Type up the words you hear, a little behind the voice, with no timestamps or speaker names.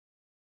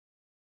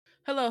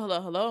Hello,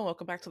 hello, hello, and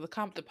welcome back to the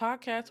Compton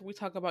Podcast, where we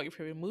talk about your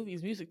favorite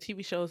movies, music,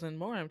 TV shows, and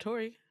more. I'm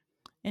Tori.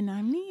 And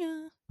I'm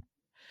Nia.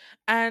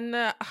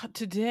 And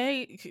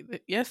today,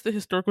 yes, the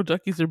historical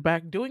junkies are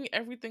back doing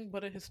everything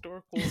but a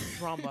historical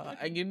drama.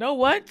 And you know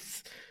what?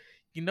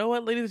 You know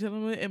what, ladies and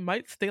gentlemen? It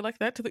might stay like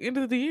that to the end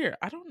of the year.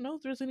 I don't know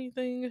if there's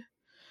anything.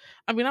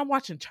 I mean, I'm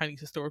watching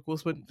Chinese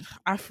historicals, but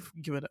I've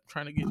given up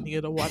trying to get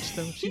Nia to watch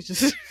them. She's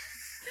just.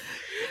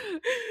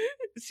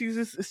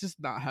 It's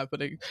just not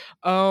happening.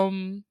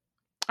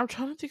 I'm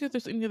trying to think if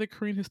there's any other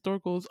Korean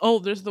historicals. Oh,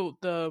 there's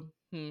well,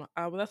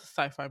 that's a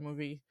sci-fi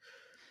movie.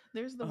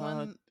 There's the Uh,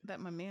 one that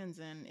my man's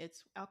in.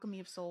 It's Alchemy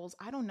of Souls.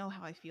 I don't know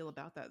how I feel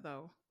about that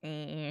though.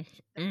 mm,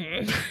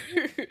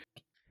 mm.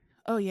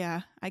 Oh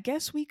yeah, I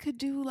guess we could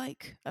do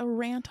like a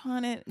rant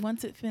on it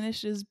once it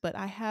finishes, but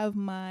I have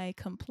my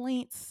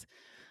complaints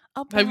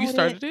Have you about it.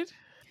 started it?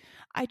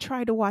 I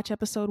tried to watch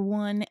episode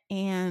 1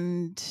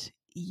 and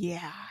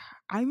yeah,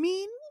 I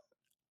mean,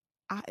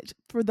 I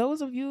for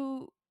those of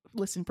you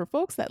listen, for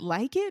folks that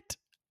like it,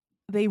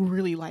 they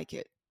really like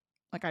it.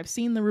 Like I've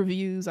seen the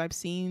reviews, I've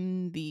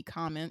seen the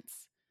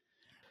comments,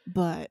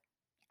 but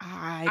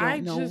I I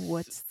don't know just,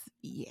 what's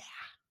yeah.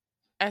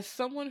 as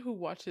someone who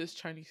watches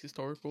Chinese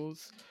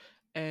historicals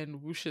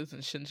and wuxia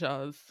and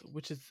xinjias,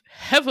 which is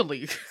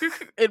heavily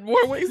in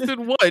more ways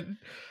than one,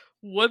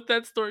 what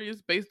that story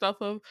is based off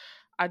of,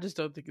 I just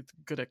don't think it's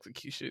good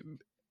execution.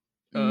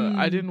 I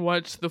Mm. didn't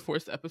watch the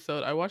first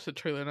episode. I watched the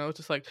trailer and I was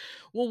just like,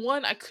 well,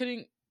 one, I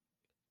couldn't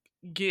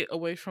get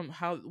away from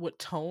what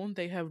tone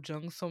they have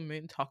Jung So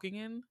Min talking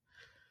in.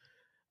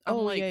 I'm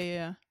Oh yeah, like,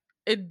 yeah.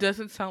 it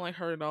doesn't sound like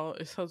her at all.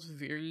 It sounds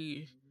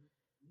very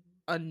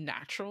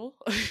unnatural.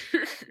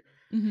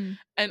 Mhm.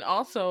 And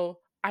also,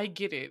 I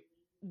get it.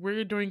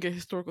 We're doing a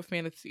historical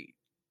fantasy.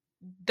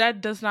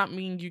 That does not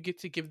mean you get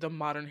to give them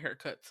modern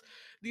haircuts.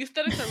 The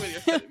aesthetics are really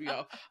upsetting me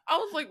off. I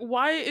was like,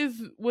 why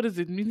is what is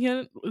it?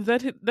 Minhyun? Is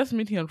that's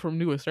Minhyun from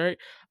Newest, right?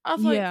 I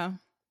was like, Yeah.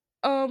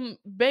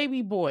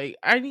 baby boy,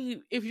 I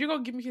need if you're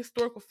gonna give me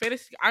historical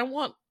fantasy, I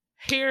want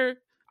hair.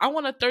 I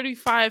want a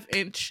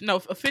 35-inch, no,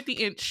 a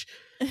 50-inch,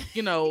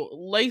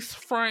 lace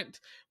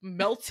front,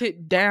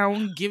 melted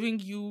down, giving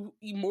you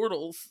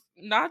immortals.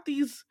 Not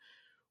these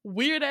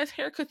weird ass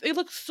haircuts. They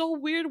look so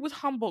weird with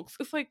Humboldt.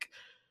 It's like,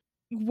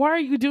 why are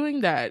you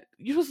doing that?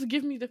 You're supposed to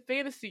give me the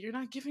fantasy. You're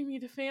not giving me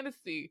the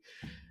fantasy.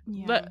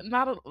 Yeah. Let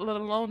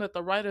alone that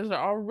the writers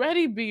are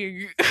already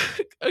being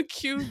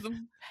accused of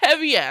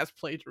heavy ass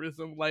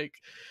plagiarism. Like,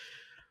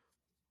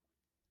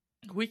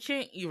 we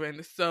can't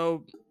even.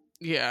 So,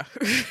 yeah.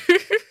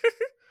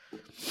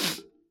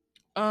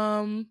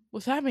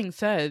 With that being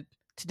said,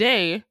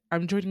 today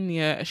I'm joining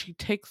Nia as she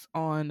takes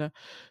on the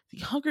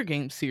Hunger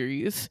Games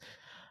series.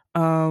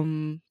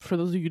 For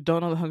those of you who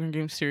don't know, the Hunger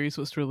Games series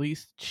was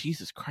released,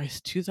 Jesus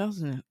Christ,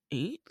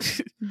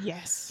 2008.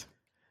 Yes.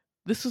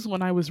 This is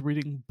when I was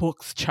reading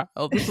books,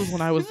 child. This is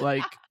when I was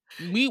like,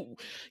 me,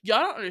 y'all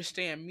don't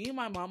understand. Me and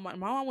my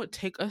mom would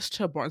take us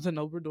to Barnes and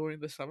Noble during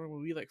the summer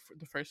when we, like, for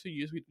the first few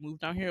years we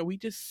moved down here. We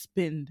just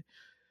spend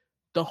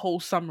the whole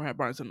summer at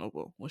Barnes and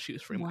Noble when she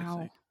was freelancing.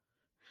 Wow.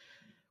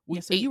 Yeah,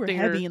 We so you ate were there.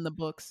 heavy in the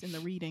books, in the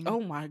reading. Oh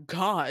my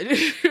god.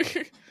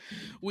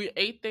 We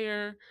ate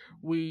there.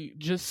 We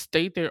just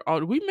stayed there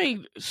all. We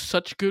made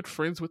such good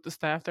friends with the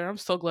staff there. I'm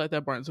so glad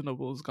that Barnes and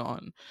Noble is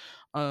gone.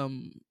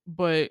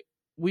 But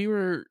we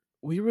were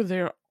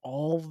there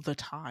all the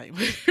time.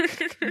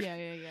 Yeah,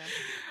 yeah, yeah.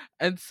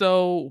 And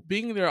so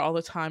being there all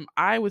the time,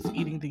 I was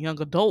eating the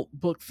young adult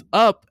books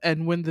up,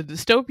 and when the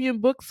dystopian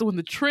books, when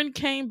the trend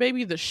came,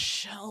 baby, the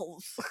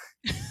shelves.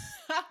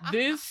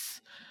 This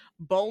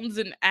Bones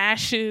and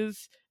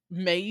Ashes,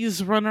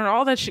 Maze Runner,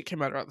 all that shit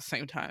came out around the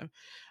same time.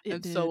 It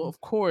And so did.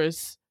 of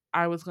course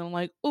I was gonna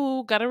like,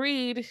 ooh, gotta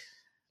read.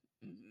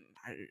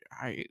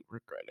 I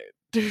regret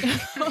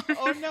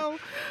Oh it. no.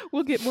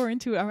 We'll get more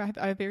into it. I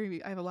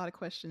have a lot of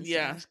questions to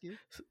Yeah. ask you.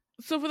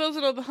 So for those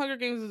who know, The Hunger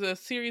Games is a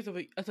series of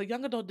it's a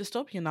young adult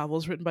dystopian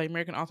novels written by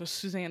American author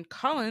Suzanne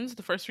Collins.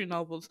 The first three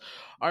novels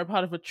are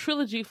part of a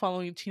trilogy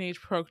following teenage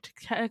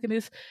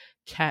protagonist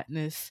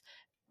Katniss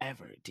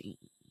Everdeen.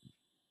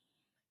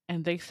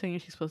 And they saying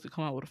she's supposed to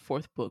come out with a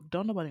fourth book.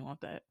 Don't nobody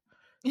want that.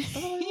 Don't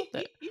nobody want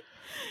that.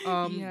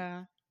 Um,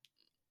 Yeah.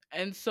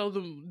 and so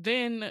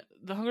the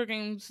Hunger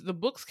Games, the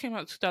books came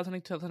out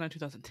 2008, 2009,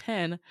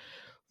 2010.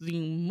 The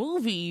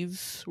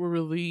movies were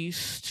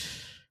released.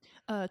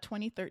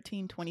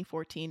 2013,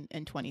 2014,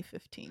 and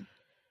 2015.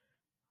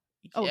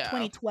 Oh, Yeah,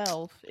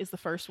 2012 is the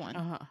first one.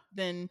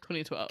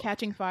 2012.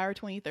 Catching Fire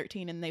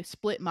 2013, and they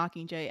split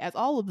Mockingjay, as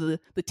all of the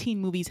teen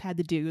movies had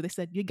to do. They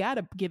said you got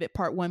to give it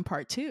part 1,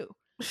 part 2.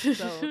 So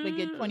they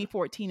did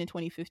 2014 and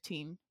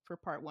 2015 for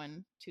part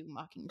 1 to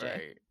Mockingjay.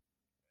 Right,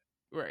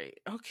 right.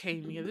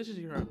 Okay, Mia, this is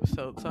your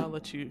episode, so I'll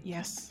let you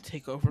Yes.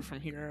 take over from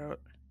here out.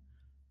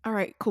 All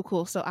right, cool,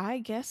 cool. So I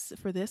guess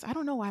for this, I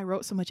don't know why I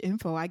wrote so much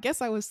info. I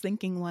guess I was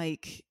thinking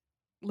like,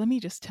 let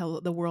me just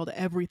tell the world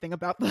everything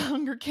about the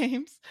Hunger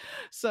Games.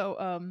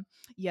 So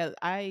yeah,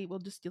 I will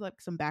just do like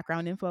some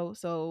background info.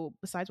 So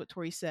besides what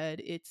Tori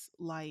said, it's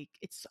I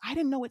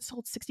didn't know it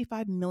sold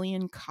 65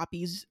 million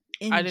copies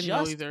I in didn't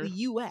know just the either.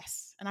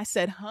 US. And I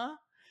said, huh?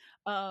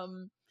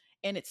 Um,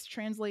 and it's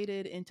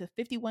translated into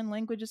 51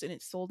 languages and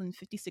it's sold in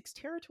 56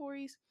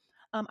 territories.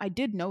 I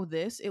did know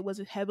this. It was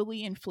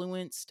heavily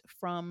influenced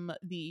from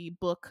the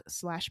book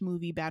slash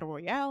movie Battle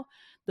Royale.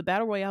 The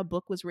Battle Royale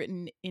book was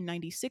written in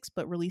 96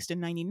 but released in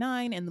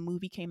 99, and the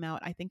movie came out,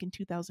 I think, in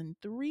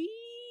 2003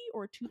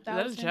 or Is that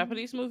a 2000.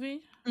 Japanese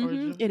movie or a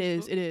It Japanese is.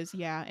 book? It is.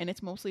 Yeah, and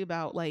it's mostly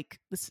about like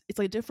this. It's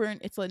like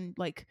different. It's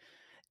like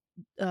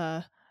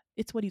uh,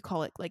 it's what do you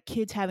call it? Like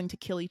kids having to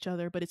kill each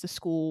other, but it's a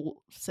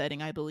school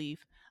setting, I believe.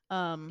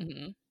 Um,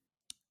 Mm-hmm.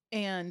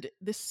 and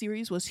this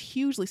series was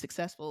hugely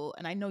successful.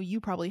 And I know you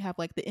probably have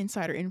like the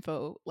insider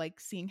info, like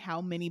seeing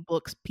how many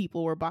books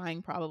people were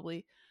buying,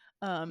 probably.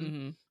 Um,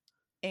 Mm-hmm.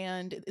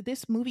 and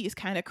this movie is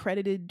kind of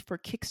credited for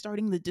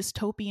kickstarting the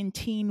dystopian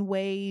teen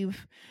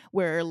wave,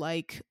 where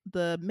like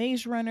the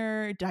Maze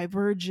Runner,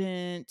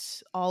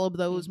 Divergent, all of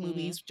those Mm-hmm.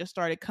 movies just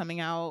started coming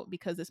out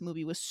because this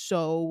movie was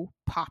so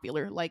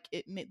popular. Like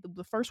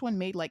the first one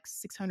made like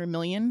 600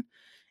 million,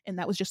 and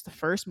that was just the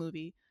first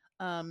movie.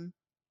 Um,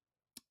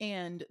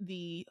 and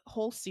the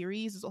whole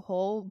series as a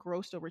whole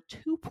grossed over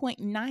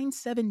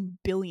 2.97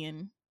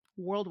 billion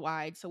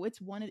worldwide. So it's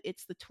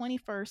the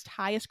 21st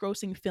highest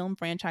grossing film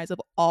franchise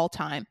of all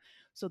time.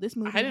 So this I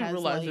movie didn't has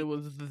realize it like,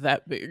 was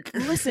that big.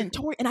 listen,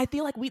 Tori, and I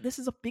feel like this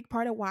is a big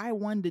part of why I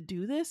wanted to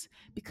do this,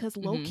 because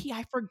low Mm-hmm. key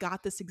I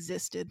forgot this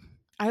existed.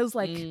 I was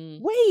like, Mm.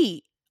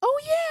 wait, oh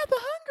yeah, the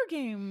Hunger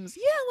Games.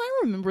 Yeah, I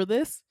remember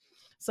this.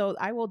 So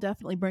I will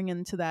definitely bring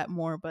into that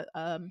more, but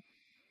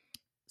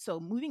so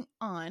moving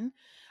on.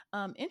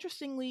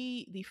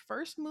 Interestingly, the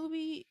first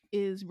movie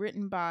he's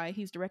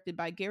directed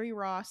by Gary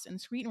Ross, and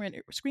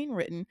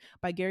screenwritten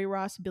by Gary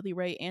Ross, Billy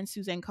Ray, and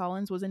Suzanne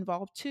Collins was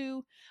involved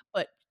too.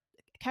 But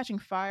Catching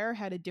Fire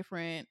had a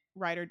different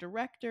writer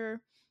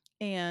director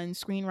and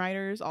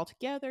screenwriters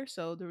altogether.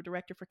 So the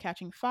director for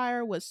Catching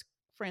Fire was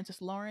Francis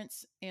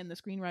Lawrence, and the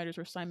screenwriters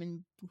were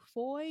Simon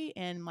Beaufoy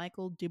and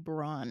Michael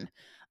DeBron.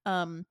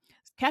 Um,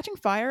 Catching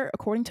Fire,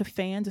 according to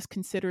fans, is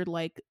considered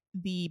like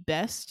the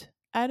best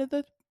out of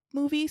the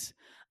movies.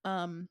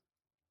 Um,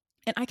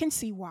 and I can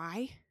see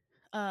why.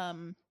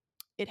 Um,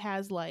 it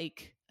has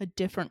like a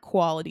different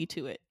quality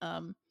to it.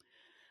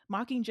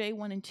 Mockingjay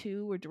 1 and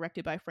 2 were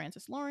directed by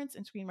Francis Lawrence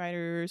and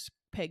screenwriters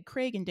Peg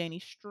Craig and Danny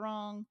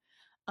Strong.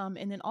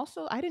 And then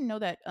also, I didn't know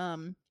that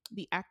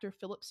the actor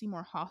Philip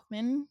Seymour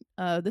Hoffman,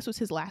 this was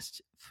his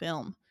last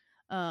film.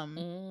 Um,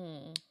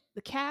 Mm.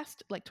 the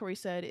cast, like Tori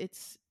said,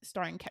 it's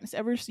starring Katniss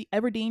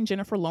Everdeen,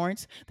 Jennifer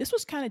Lawrence. This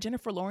was kind of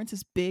Jennifer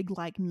Lawrence's big,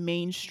 like,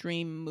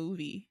 mainstream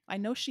movie. I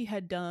know she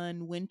had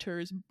done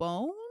Winter's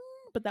Bone,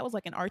 but that was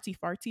like an artsy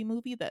fartsy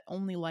movie that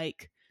only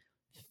like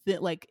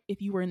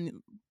if you were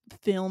in the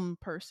film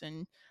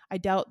person, I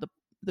doubt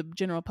the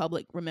general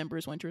public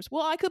remembers Winter's.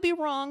 Well, I could be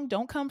wrong.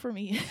 Don't come for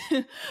me.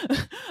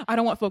 I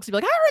don't want folks to be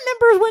like, I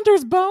remember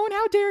Winter's Bone.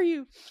 How dare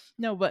you?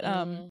 No, but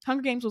Mm.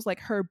 Hunger Games was like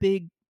her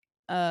big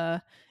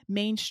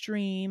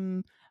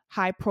mainstream,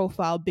 high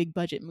profile, big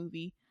budget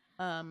movie.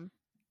 Um,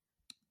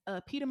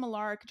 Peter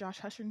Millark, Josh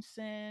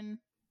Hutcherson.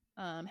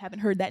 Haven't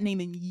heard that name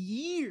in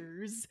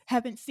years.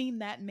 Haven't seen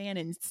that man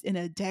in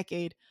a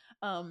decade.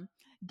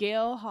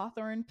 Gail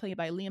Hawthorne, played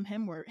by Liam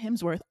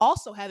Hemsworth.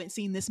 Also haven't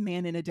seen this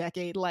man in a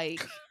decade.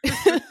 Like,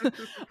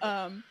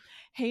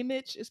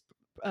 Haymitch is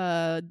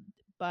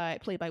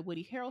played by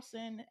Woody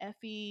Harrelson.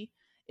 Effie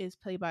is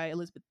played by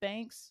Elizabeth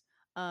Banks.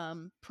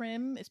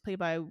 Prim is played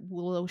by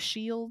Willow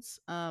Shields.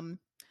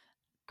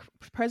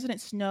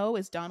 President Snow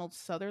is Donald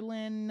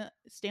Sutherland.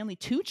 Stanley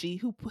Tucci,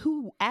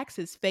 who acts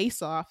his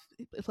face off,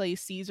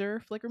 plays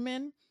Caesar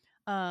Flickerman.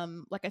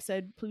 Like I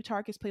said,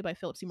 Plutarch is played by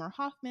Philip Seymour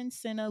Hoffman.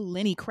 Cinna,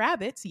 Lenny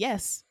Kravitz,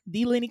 yes,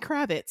 the Lenny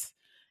Kravitz,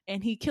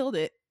 and he killed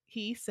it.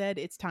 He said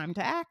it's time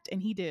to act,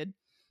 and he did.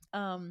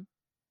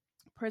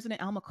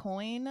 President Alma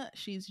Coin,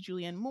 she's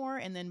Julianne Moore,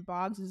 and then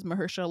Boggs is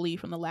Mahershala Ali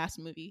from the last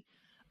movie.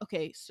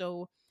 Okay,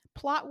 so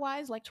plot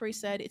wise, like Tori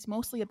said, it's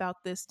mostly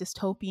about this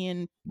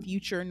dystopian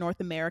future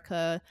North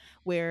America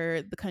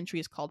where the country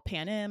is called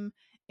Panem,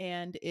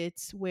 and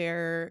it's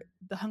where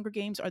the Hunger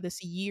Games are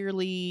this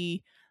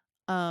yearly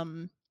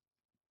um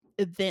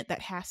event that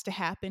has to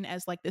happen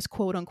as like this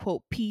quote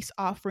unquote peace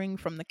offering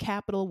from the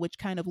capital, which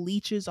kind of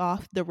leeches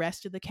off the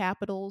rest of the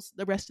capitals,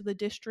 the rest of the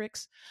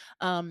districts,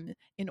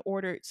 in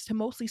order to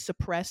mostly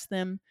suppress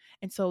them.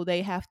 And so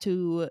they have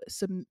to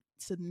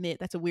submit,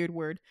 that's a weird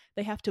word,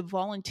 they have to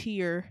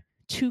volunteer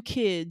two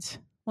kids,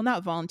 well,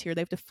 not volunteer,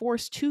 they have to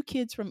force two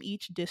kids from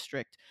each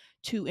district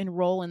to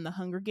enroll in the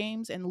Hunger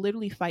Games and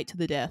literally fight to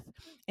the death.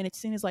 And it's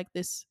seen as like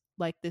this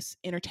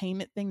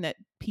entertainment thing that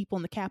people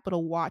in the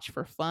capital watch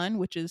for fun,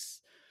 which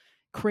is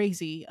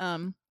crazy.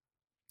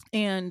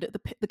 And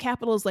the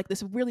capital is like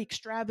this really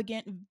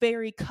extravagant,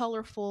 very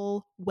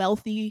colorful,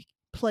 wealthy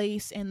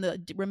place, and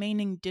the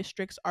remaining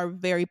districts are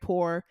very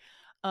poor.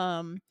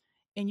 And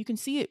you can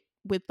see it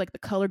with like the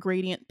color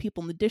gradient.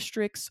 People in the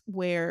districts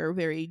wear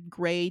very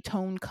gray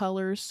tone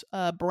colors,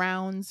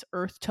 browns,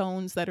 earth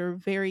tones that are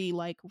very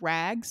like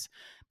rags.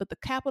 But the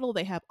capital,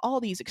 they have all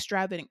these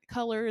extravagant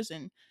colors,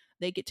 and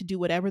they get to do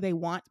whatever they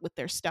want with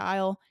their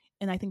style.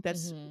 And I think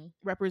that's Mm-hmm.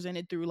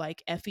 represented through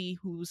like Effie,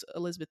 who's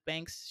Elizabeth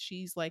Banks.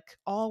 She's like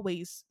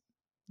always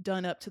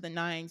done up to the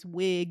nines,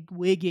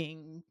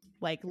 wigging,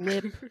 like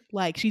lip,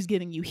 like she's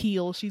giving you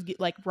heels. She's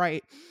like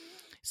right.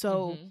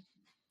 So Mm-hmm.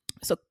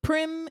 so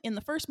Prim in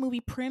the first movie,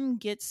 Prim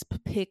gets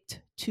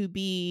picked to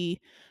be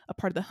a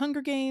part of the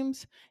Hunger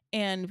Games,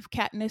 and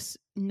Katniss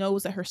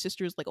knows that her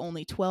sister is like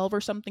only 12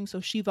 or something,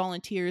 so she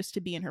volunteers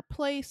to be in her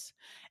place.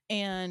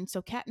 And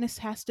so Katniss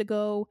has to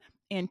go,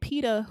 and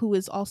Peeta, who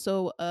is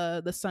also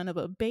the son of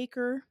a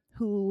baker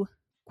who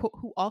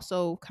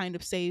also kind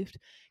of saved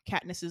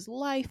Katniss's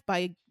life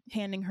by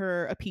handing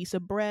her a piece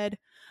of bread,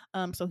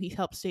 so he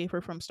helped save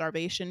her from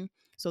starvation.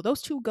 So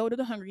those two go to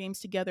the Hunger Games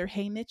together.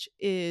 Haymitch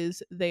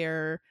is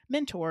their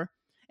mentor.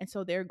 And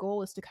so their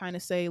goal is to kind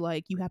of say,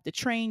 like, you have to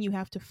train, you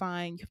have to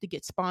find, you have to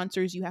get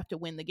sponsors, you have to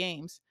win the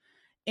games.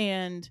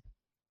 And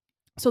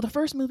so the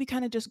first movie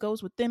kind of just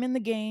goes with them in the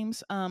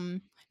games.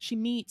 She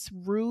meets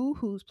Rue,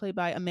 who's played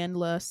by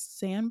Amanda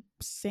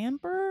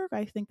Sandberg.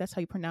 I think that's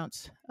how you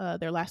pronounce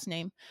their last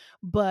name.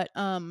 But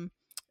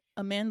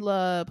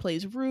Amandla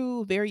plays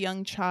Rue, very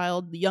young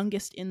child, the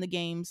youngest in the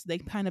games. They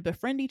kind of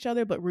befriend each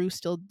other, but Rue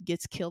still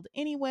gets killed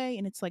anyway,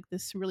 and it's like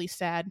this really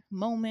sad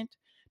moment,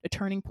 a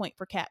turning point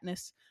for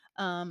Katniss.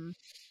 Um,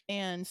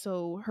 and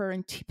so her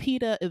and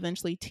Peeta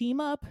eventually team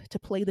up to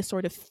play this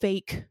sort of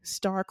fake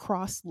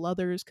star-crossed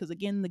lovers, because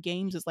again, the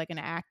games is like an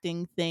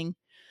acting thing.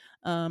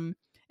 Um,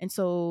 and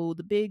so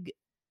the big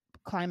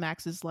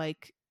climax is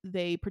like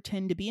they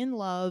pretend to be in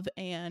love,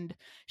 and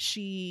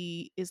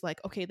she is like,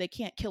 okay, they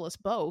can't kill us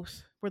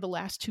both, we're the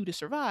last two to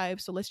survive,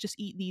 so let's just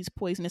eat these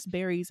poisonous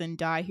berries and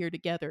die here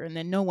together, and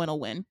then no one will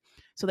win.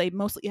 So they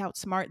mostly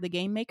outsmart the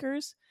game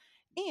makers.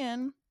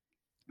 And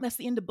that's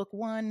the end of book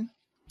one.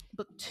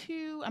 Book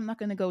two, I'm not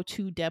going to go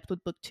too depth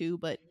with book two,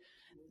 but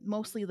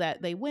mostly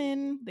that they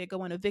win, they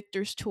go on a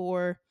victor's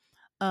tour.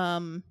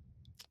 um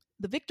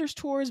the victor's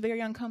tour is very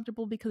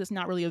uncomfortable because it's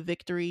not really a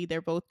victory.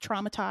 They're both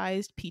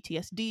traumatized,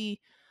 PTSD.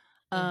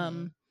 Mm-hmm.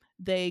 um,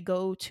 they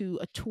go to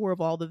a tour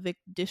of all the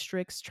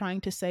districts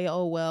trying to say,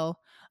 oh, well,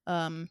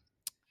 um,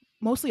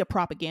 mostly a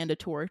propaganda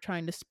tour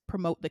trying to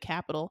promote the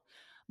capital.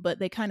 But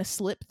they kind of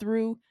slip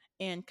through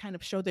and kind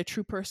of show their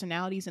true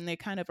personalities, and they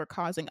kind of are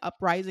causing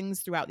uprisings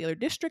throughout the other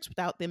districts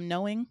without them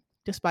knowing,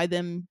 just by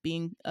them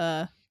being,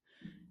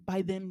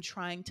 by them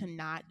trying to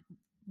not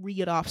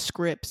read off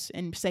scripts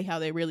and say how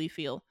they really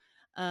feel.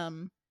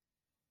 Um,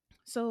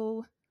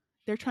 so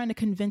they're trying to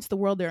convince the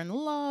world they're in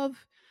love.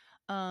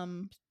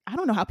 I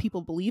don't know how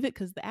people believe it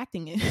because the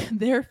acting,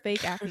 their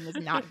fake acting is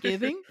not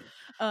giving.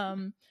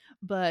 Um,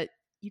 but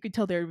you could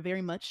tell they're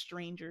very much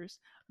strangers.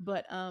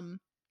 But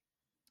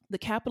the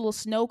capital,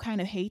 Snow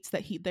kind of hates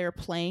that they're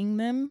playing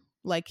them.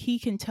 Like he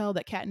can tell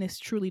that Katniss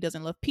truly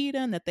doesn't love Peeta,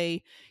 and that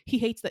he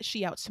hates that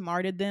she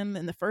outsmarted them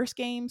in the first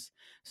games.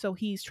 So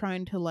he's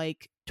trying to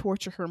like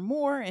torture her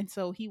more, and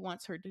so he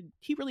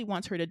really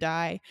wants her to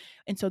die.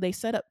 And so they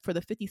set up for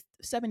the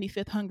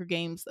 75th Hunger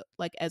Games,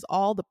 like as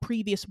all the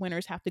previous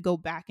winners have to go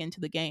back into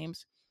the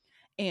games.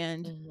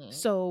 And Mm-hmm.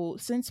 so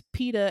since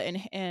Peeta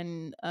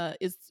and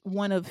is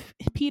one of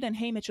Peeta and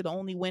Haymitch are the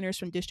only winners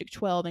from District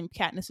 12, and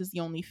Katniss is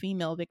the only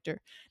female victor,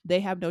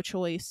 they have no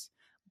choice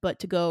but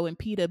to go, and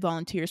Peeta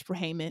volunteers for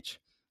Haymitch.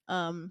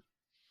 And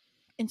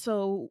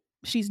so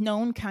she's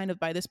known kind of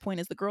by this point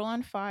as the girl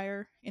on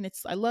fire. And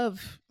I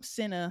love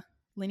Cinna,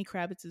 Lenny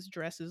Kravitz's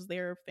dresses.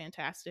 They're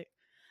fantastic.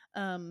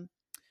 Um,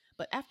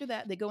 but after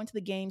that, they go into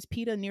the games.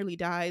 Peeta nearly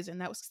dies, and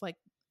that was like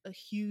a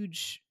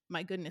huge,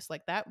 my goodness,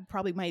 like that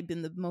probably might have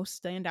been the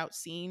most standout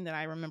scene that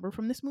I remember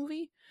from this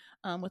movie,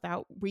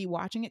 without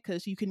rewatching it,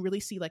 because you can really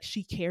see like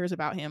she cares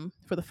about him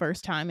for the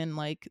first time in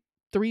like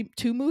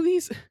two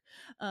movies.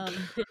 um,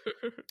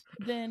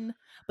 then,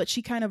 but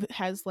she kind of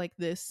has like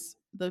this,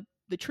 the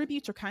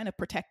tributes are kind of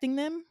protecting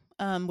them,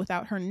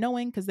 without her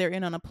knowing, because they're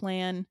in on a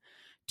plan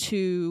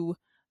to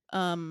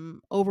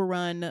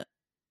overrun,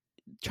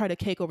 try to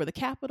take over the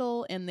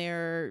capital, and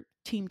they're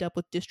teamed up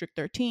with District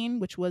 13,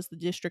 which was the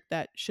district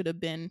that should have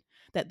been,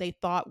 that they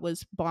thought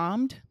was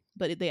bombed,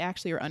 but they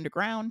actually are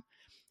underground.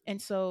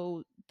 And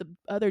so the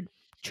other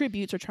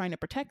tributes are trying to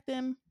protect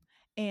them,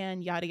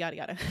 and yada yada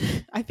yada.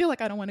 I feel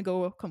like I don't want to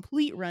go a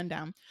complete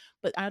rundown,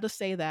 but I'll just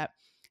say that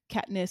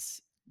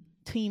Katniss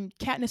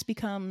Katniss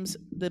becomes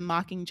the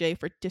Mockingjay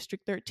for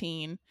District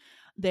 13.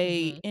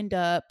 They Mm-hmm. end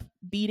up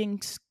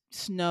beating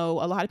Snow.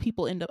 A lot of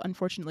people end up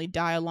unfortunately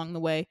die along the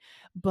way,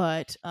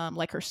 but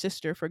like her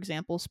sister, for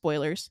example,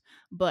 spoilers.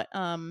 But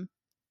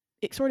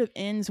it sort of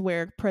ends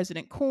where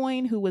President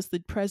Coin, who was the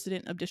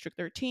president of District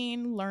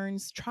 13,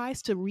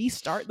 tries to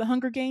restart the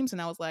Hunger Games.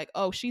 And I was like,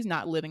 oh, she's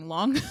not living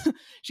long.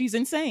 She's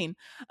insane.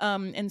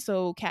 And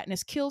so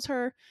Katniss kills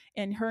her,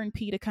 and her and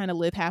Peeta kind of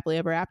live happily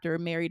ever after,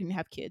 married and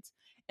have kids.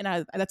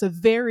 And that's a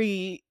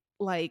very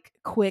like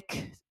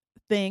quick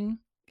thing.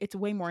 It's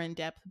way more in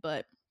depth,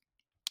 but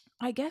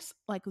I guess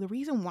like the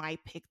reason why I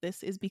picked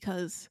this is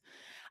because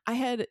I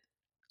had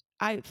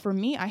for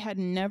me, I had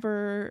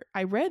never,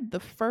 I read the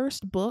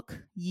first book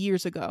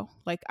years ago.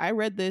 Like I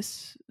read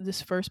this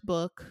first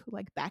book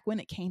like back when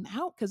it came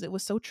out, because it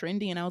was so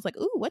trendy, and I was like,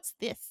 ooh, what's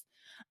this?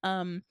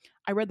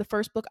 I read the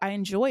first book, I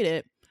enjoyed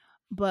it,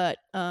 but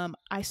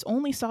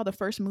only saw the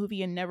first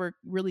movie and never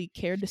really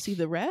cared to see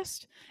the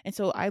rest. And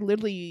so I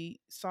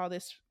literally saw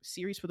this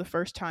series for the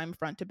first time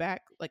front to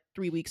back like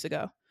 3 weeks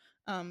ago.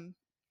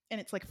 And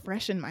it's like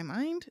fresh in my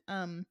mind.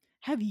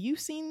 Have you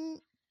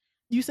seen?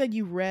 You said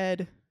you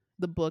read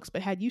the books,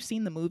 but had you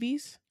seen the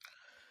movies?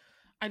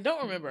 I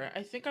don't remember.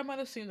 I think I might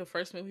have seen the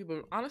first movie,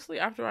 but honestly,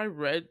 after I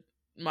read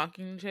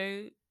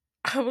Mockingjay,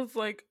 I was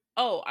like,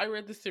 "Oh, I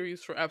read the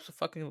series for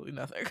absolutely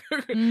nothing."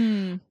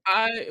 Mm,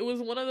 It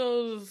was one of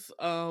those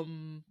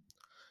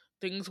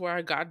things where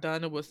I got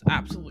done and was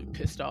absolutely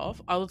pissed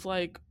off. I was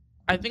like,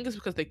 I think it's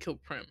because they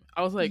killed Prim.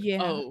 I was like, yeah,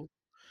 "Oh,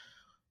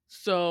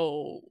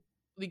 so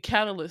the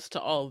catalyst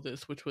to all of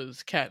this, which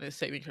was Katniss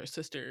saving her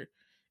sister,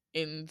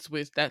 ends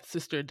with that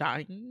sister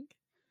dying."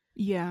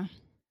 yeah.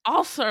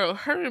 Also,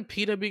 her and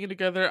Peeta being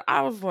together,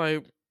 I was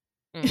like,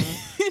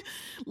 mm.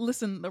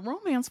 Listen, the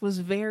romance was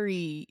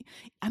very,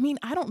 I mean,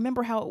 I don't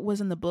remember how it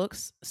was in the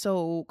books,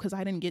 so cuz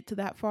I didn't get to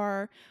that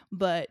far,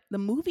 but the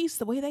movies,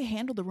 the way they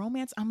handled the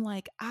romance, I'm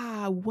like,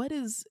 what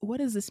does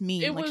this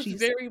mean? It Like was she's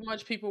very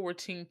much people were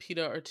Team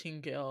Peeta or Team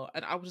Gale,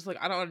 and I was just like,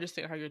 I don't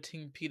understand how you're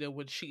Team Peeta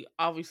when she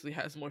obviously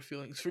has more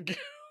feelings for Gale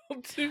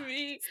to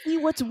me. See,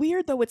 what's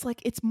weird though, it's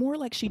like it's more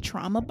like she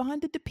trauma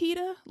bonded to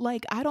PETA.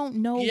 Like I don't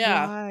know Yeah,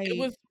 why.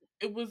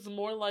 it was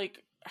more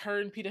like her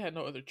and Peeta had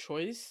no other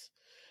choice.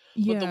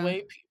 But the Yeah.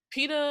 way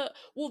Peeta,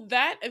 well,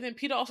 that and then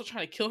Peeta also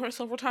trying to kill her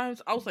several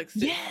times. I was like,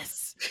 sis,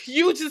 Yes.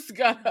 you just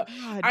Oh my gotta.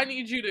 god. I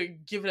need you to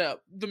give it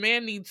up. The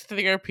man needs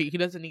therapy. He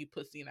doesn't need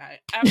pussy, and I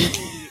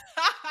absolutely.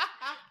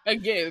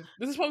 Again,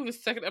 this is probably the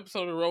second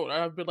episode in a row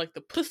where I've been like,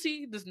 the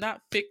pussy does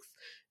not fix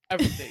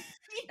everything.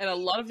 And a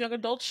lot of young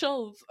adult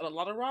shows and a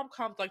lot of rom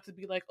coms like to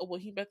be like, oh, well,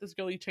 he met this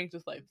girl, he changed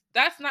his life.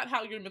 That's not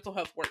how your mental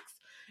health works.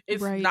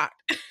 It's Right. not.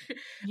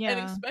 And Yeah.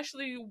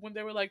 especially when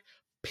they were like,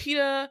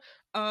 Peeta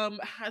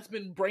has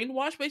been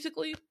brainwashed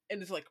basically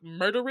and is like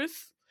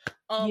murderous.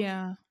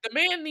 Yeah. The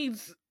man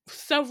needs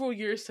several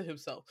years to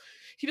himself.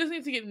 He doesn't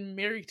need to get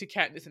married to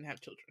Katniss and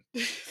have children.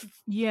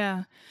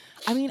 Yeah.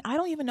 I mean, I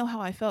don't even know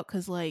how I felt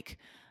cuz like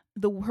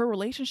her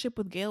relationship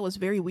with Gail was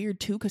very weird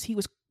too cuz he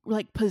was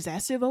like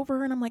possessive over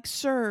her and I'm like,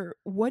 "Sir,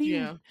 what do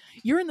you Yeah.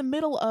 you're in the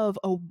middle of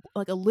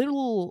a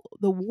little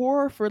the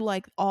war for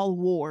like all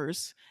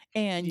wars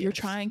and you're Yes.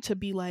 trying to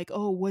be like,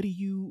 "Oh, what do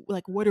you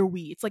like what are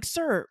we?" It's like,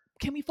 "Sir,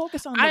 can we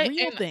focus on the I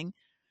real and thing?"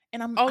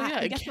 And oh yeah,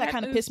 I and guess that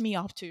kind of pissed Katniss me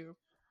off too.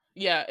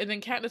 yeah, and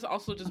then Katniss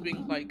also just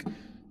being like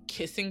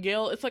kissing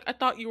Gale. It's like I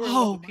thought you were in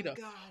love Oh with my Peeta.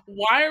 god.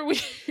 Why are we?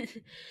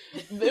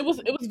 It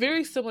was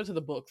very similar to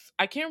the books.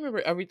 I can't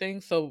remember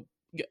everything, so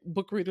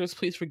book readers,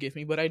 please forgive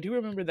me. But I do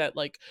remember that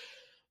like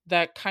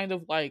that kind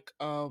of like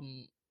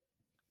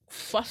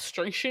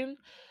frustration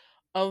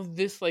of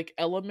this like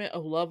element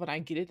of love, and I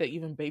get it that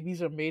even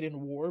babies are made in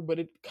war, but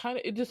it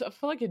just I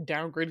feel like it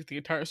downgraded the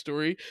entire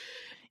story.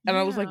 And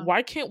I was like, Yeah.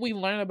 why can't we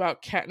learn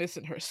about Katniss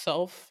and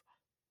herself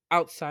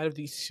outside of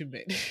these two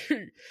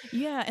men?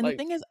 Yeah, and the Like,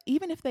 thing is,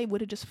 even if they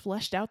would have just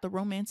fleshed out the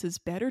romances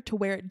better to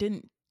where it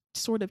didn't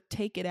sort of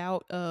take it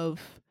out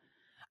of,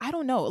 I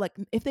don't know, like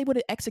if they would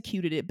have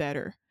executed it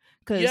better.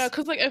 yeah, Because,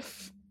 because like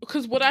if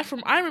because what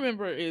I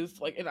remember is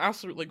like, and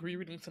also like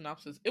rereading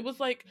synopsis, it was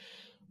like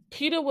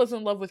Peeta was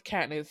in love with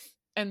Katniss,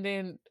 and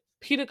then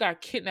Peeta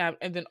got kidnapped,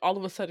 and then all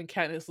of a sudden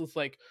Katniss was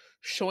like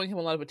showing him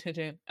a lot of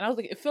attention, and I was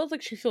like, it feels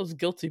like she feels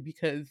guilty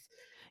because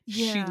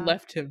she yeah,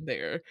 left him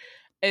there,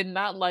 and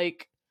not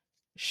like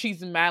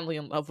she's madly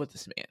in love with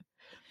this man.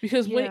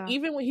 Because yeah,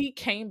 even when he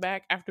came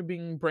back after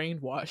being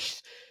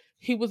brainwashed,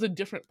 he was a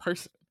different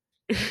person.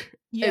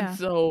 And yeah,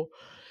 so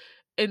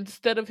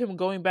instead of him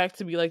going back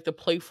to be like the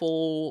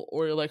playful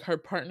or like her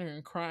partner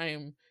in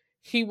crime,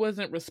 he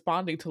wasn't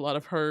responding to a lot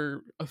of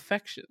her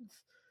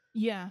affections.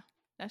 yeah.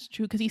 That's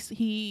true. Because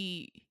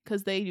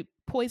because they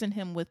poisoned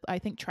him with, I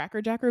think,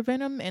 Tracker Jacker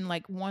venom and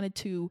like wanted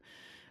to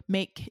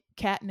make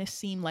Katniss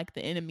seem like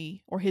the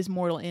enemy or his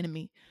mortal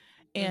enemy.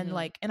 And Hmm.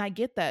 like, and I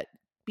get that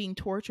being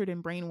tortured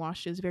and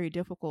brainwashed is very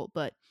difficult,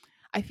 but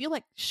I feel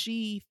like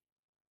she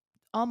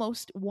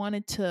almost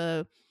wanted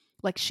to,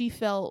 like she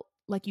felt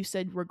like you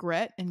said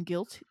regret and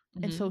guilt,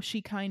 and so Hmm.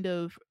 she kind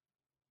of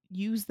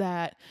used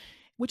that,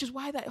 which is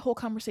why that whole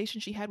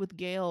conversation she had with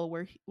Gail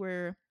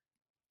where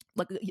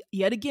like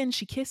yet again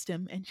she kissed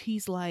him and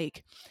he's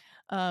like,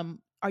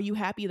 are you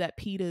happy that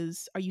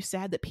Peeta's are you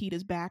sad that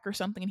Peeta's back or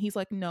something? And he's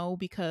like, no,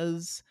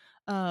 because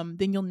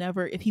then you'll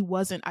never, if he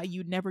wasn't,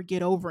 you'd never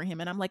get over him.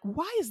 And I'm like,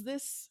 why is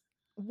this,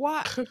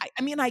 why?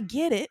 I mean, I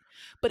get it,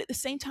 but at the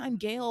same time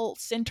Gale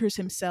centers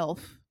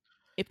himself,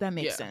 if that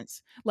makes Yeah.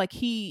 sense. Like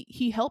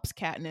he helps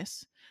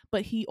Katniss,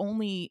 but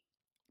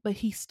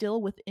he's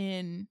still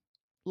within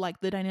like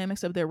the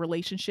dynamics of their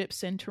relationship,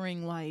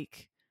 centering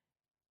like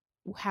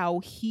how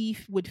he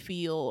would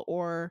feel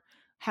or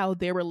how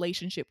their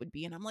relationship would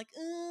be. And I'm like,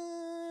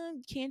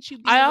 can't you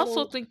be I a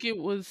also little? think it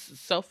was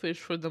selfish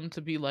for them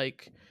to be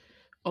like,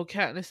 oh,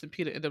 Katniss and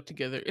Peeta end up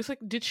together. It's like,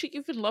 did she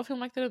even love him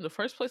like that in the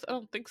first place? I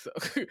don't think so.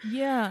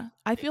 Yeah,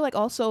 I feel like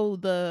also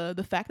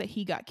the fact that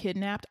he got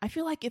kidnapped. I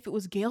feel like if it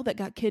was Gale that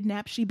got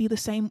kidnapped, she'd be the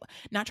same.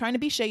 Not trying to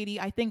be shady,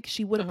 I think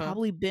she would have Uh-huh.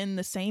 probably been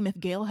the same if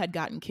Gale had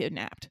gotten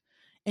kidnapped.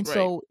 And Right.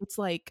 so it's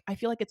like I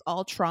feel like it's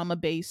all trauma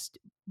based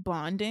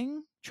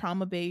bonding,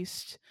 trauma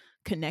based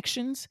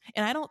connections,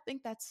 and I don't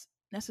think that's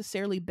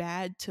necessarily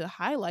bad to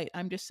highlight.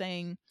 I'm just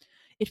saying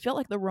it felt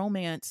like the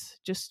romance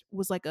just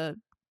was like a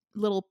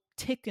little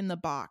tick in the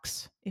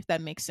box, if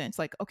that makes sense.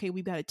 Like, okay,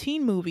 we've got a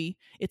teen movie,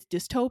 it's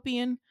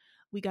dystopian,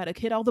 we got to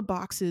hit all the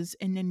boxes,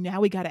 and then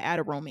now we got to add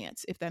a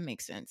romance, if that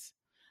makes sense.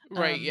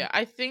 Right. Um, Yeah.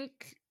 I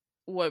think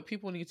what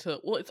people need to,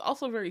 well, it's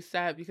also very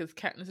sad because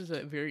Katniss is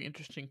a very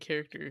interesting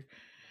character,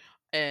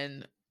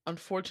 and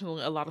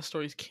unfortunately, a lot of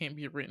stories can't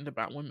be written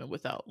about women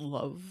without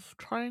love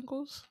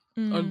triangles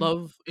or mm,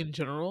 love in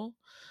general.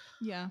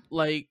 yeah,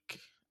 Like,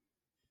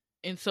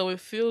 and so it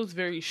feels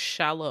very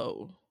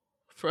shallow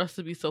for us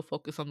to be so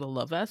focused on the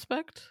love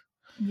aspect,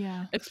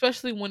 yeah,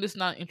 especially when it's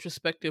not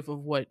introspective of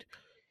what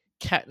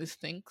Katniss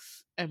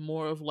thinks and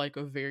more of like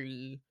a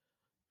very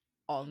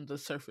on the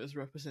surface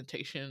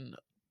representation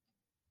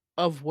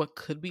of what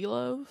could be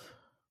love.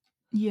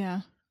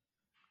 yeah.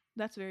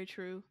 That's very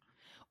true.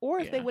 Or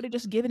if they Yeah. would have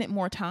just given it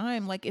more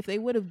time, like if they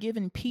would have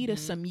given Peeta Hmm.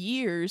 some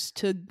years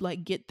to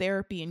like get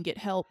therapy and get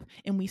help,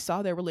 and we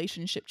saw their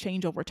relationship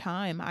change over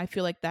time, I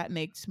feel like that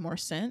makes more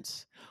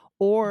sense.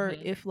 Or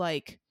Hmm. if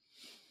like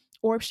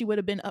or if she would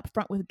have been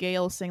upfront with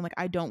Gail saying like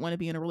I don't want to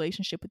be in a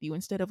relationship with you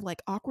instead of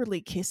like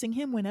awkwardly kissing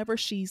him whenever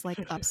she's like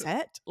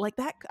upset. Like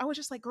that I was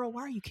just like, "Girl,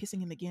 why are you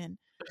kissing him again?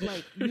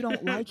 Like you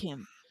don't like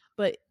him."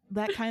 But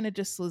that kind of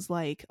just was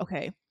like,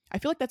 okay. I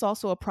feel like that's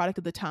also a product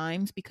of the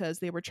times because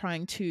they were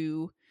trying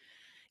to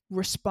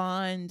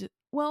respond.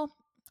 Well,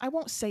 I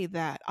won't say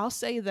that. I'll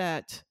say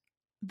that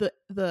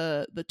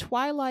the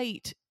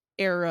Twilight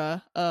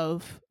era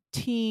of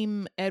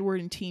Team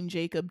Edward and Team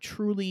Jacob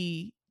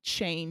truly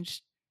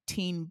changed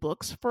teen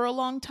books for a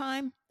long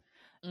time.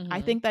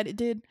 I Hmm. think that it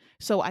did.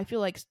 So I feel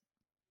like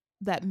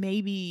that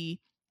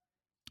maybe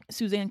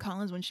Suzanne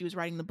Collins, when she was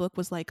writing the book,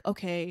 was like,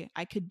 okay,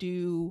 I could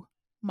do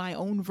my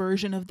own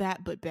version of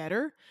that, but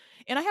better.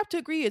 And I have to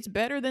agree, it's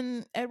better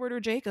than Edward or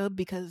Jacob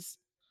because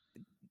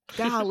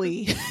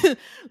golly,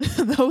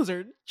 those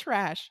are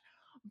trash.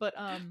 But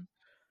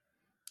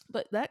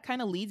but that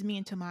kind of leads me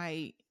into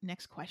my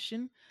next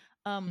question.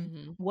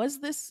 Hmm. Was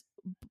this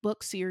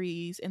book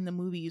series and the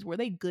movies, were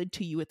they good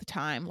to you at the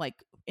time,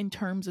 like in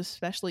terms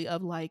especially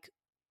of like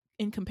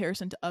in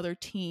comparison to other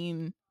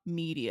teen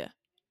media?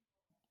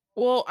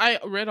 Well, I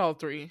read all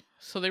three,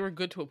 so they were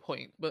good to a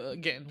point. But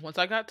again, once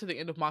I got to the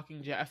end of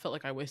Mockingjay, I felt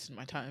like I wasted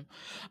my time.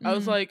 I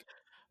was Mm, like,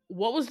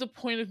 what was the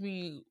point of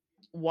me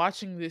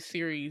watching this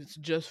series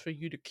just for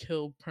you to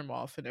kill Prim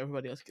off and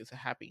everybody else gets a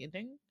happy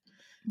ending?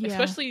 yeah.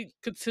 Especially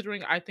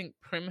considering I think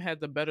Prim had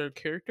the better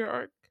character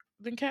arc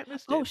than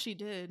Katniss Oh, did. she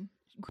did.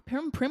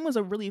 Prim was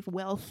a really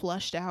well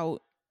flushed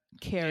out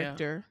Yeah.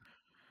 character.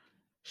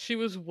 She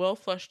was well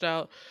fleshed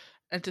out,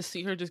 and to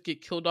see her just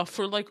get killed off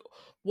for like,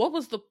 what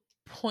was the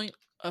point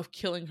of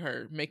killing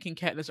her, making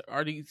Katniss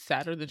already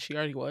sadder than she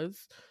already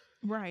was?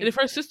 And Right. if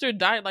her sister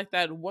died like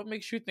that, what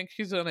makes you think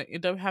she's gonna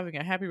end up having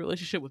a happy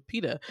relationship with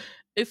Peeta?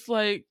 It's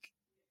like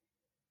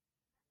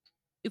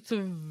it's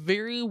a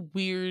very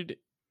weird.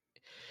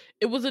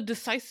 It was a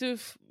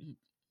decisive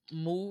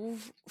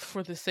move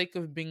for the sake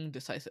of being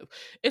decisive.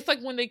 It's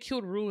like when they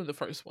killed Rue in the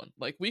first one.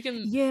 Like we can.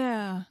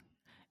 Yeah.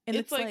 And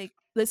It's it's like like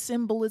the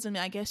symbolism,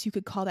 I guess you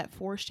could call that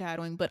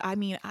foreshadowing, but I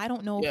mean, I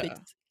don't know if yeah.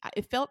 it's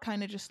it felt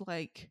kind of just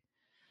like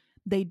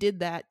they did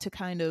that to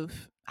kind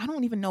of I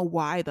don't even know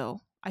why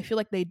though. I feel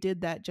like they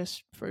did that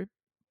just for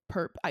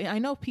perp. I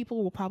know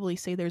people will probably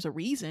say there's a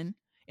reason,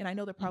 and I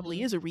know there probably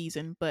Hmm. is a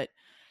reason, but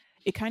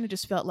it kind of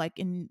just felt like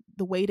in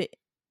the way to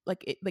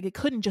like it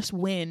couldn't just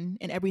win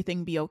and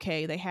everything be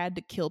okay. They had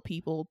to kill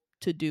people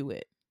to do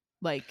it.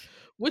 Like,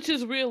 Which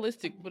is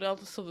realistic, but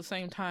also at the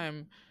same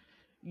time,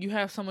 you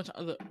have so much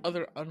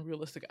other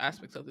unrealistic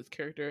aspects of this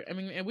character. I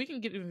mean, and we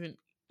can get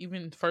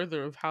even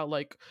further of how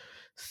like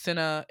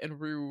Senna and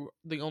Rue,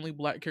 the only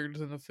black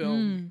characters in the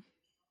film, mm,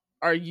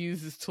 are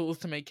used as tools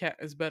to make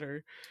Katniss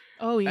better,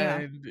 oh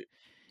yeah. and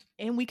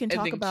And we can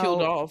talk then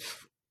killed about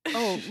off.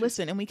 oh,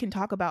 listen, and we can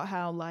talk about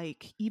how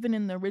like even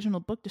in the original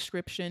book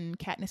description,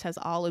 Katniss has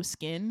olive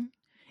skin,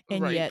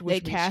 and Right, yet they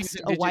which means she's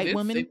cast a white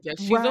indigenous, and woman.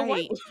 yes, she's a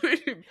white Right.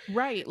 woman.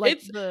 Right. Like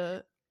It's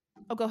the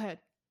oh, go ahead.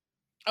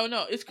 oh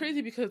no, it's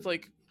crazy because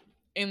like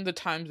in the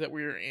times that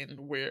we're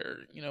in, where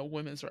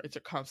women's rights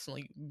are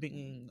constantly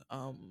being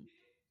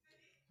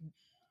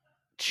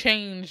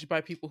changed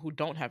by people who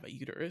don't have a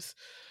uterus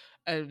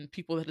and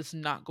people that it's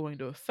not going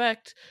to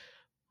affect,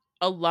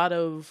 a lot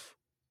of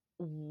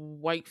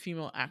white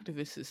female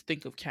activists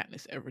think of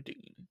Katniss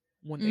Everdeen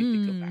when they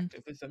think of Mm.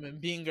 activism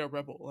and being a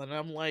rebel. And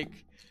I'm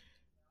like,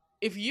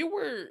 if you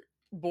were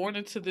born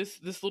into this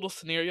little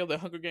scenario, the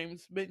Hunger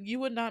Games, but you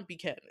would not be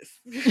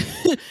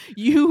Katniss.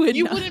 You would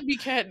You not. wouldn't be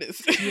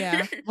Katniss.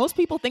 Yeah. Most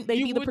people think they'd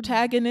You be the would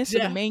protagonist or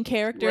the def main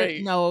character.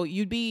 right. No,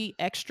 you'd be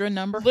extra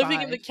number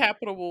Living in 5. the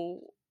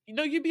capital,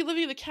 you'd be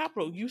living in the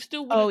capital. You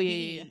still Oh, wouldn't yeah,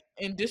 yeah, yeah.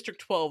 be in District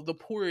 12, the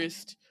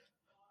poorest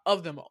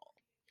of them all.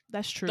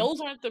 That's true.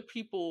 Those aren't the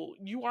people.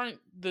 You aren't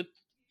the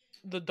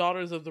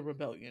daughters of the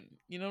rebellion.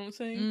 You know what I'm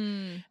saying?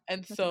 Mm,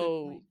 And that's a good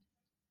so point.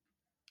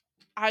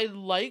 I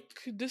like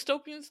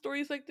dystopian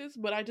stories like this,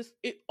 but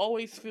it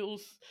always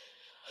feels,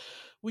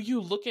 when you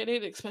look at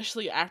it,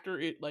 especially after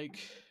it like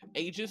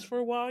ages for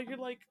a while, you're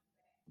like,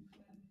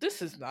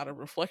 this is not a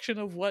reflection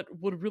of what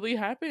would really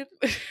happen.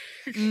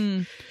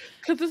 Mm.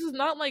 Because this is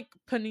not like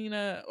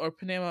Panina or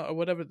Panama or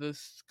whatever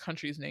this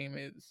country's name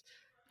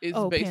is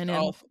Oh, based Panem.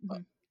 off.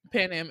 Mhm.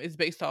 Pan Am is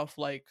based off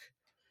like,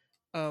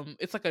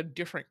 it's like a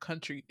different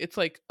country. It's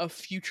like a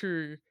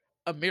future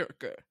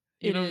America.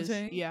 You It know what I'm is.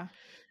 saying? Yeah.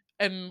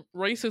 And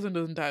racism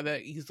doesn't die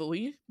that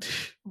easily.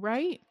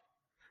 Right?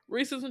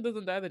 Racism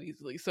doesn't die that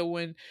easily. So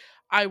when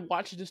I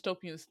watch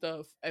dystopian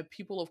stuff and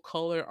people of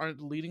color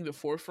aren't leading the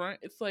forefront,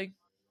 it's like,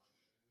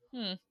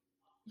 hmm,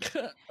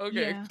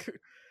 okay, Yeah.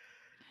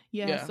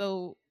 Yeah, yeah.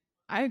 so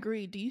I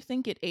agree. Do you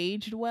think it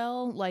aged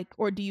well? Like,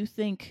 or do you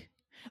think,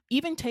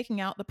 even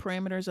taking out the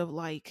parameters of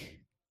like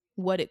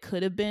what it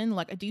could have been,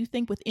 like, do you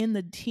think within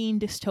the teen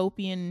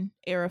dystopian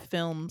era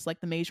films like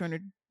the Maze Runner,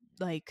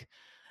 like,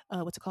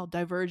 what's it called,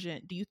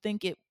 Divergent, do you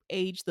think it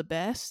aged the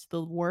best,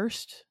 the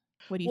worst?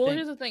 What do you Well, think?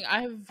 here's the thing.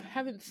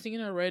 Haven't seen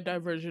or read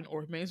Divergent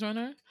or Maze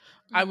Runner.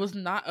 I Mm. was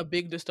not a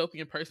big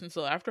dystopian person,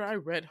 so after I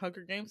read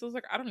Hunger Games, I was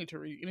like, I don't need to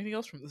read anything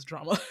else from this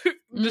drama,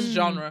 this Mm.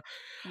 genre.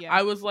 Yeah.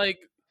 I was like,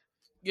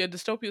 yeah,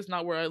 dystopia is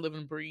not where I live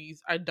and breathe.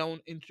 I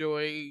don't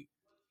enjoy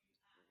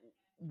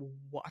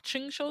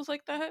watching shows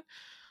like that.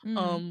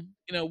 Mm.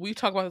 We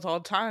talk about this all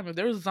the time. If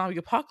there was a zombie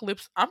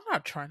apocalypse, I'm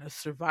not trying to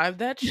survive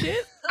that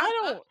shit.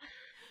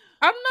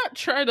 I'm not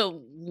trying to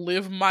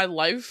live my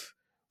life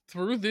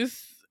through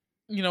this,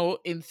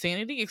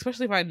 insanity,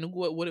 especially if I knew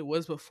what it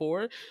was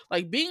before.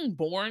 Like being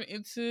born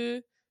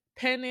into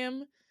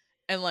Panem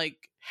and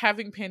like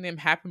having Panem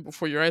happen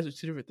before your eyes are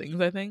two different things,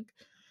 I think.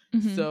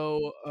 Mhm.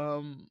 So,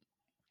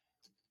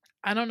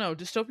 I don't know.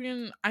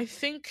 Dystopian, I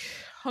think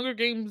Hunger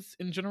Games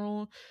in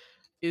general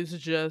is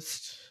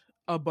just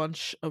a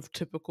bunch of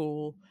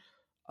typical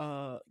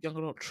young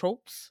adult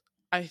tropes.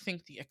 I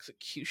think the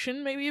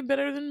execution may be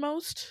better than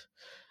most.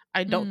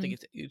 I don't think Mm.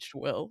 it's aged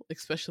well,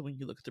 especially when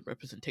you look at the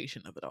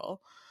representation of it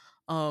all.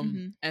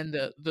 Mhm. And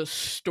the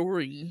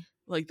story,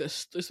 like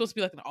it's supposed to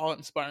be like an awe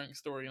inspiring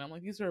story, and I'm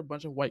like, these are a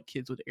bunch of white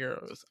kids with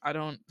arrows. I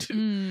don't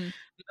Mm.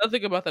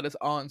 nothing about that is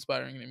awe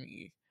inspiring to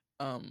me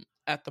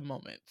at the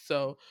moment.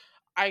 So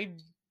I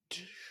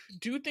d-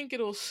 do think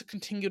it'll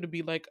continue to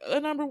be like a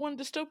number one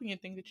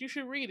dystopian thing that you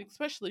should read,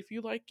 especially if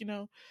you like,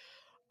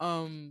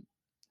 um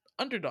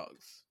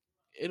underdogs.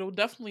 It'll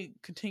definitely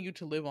continue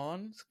to live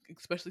on,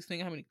 especially seeing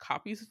how many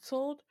copies it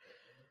sold.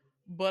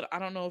 But I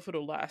don't know if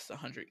it'll last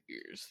 100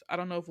 years. I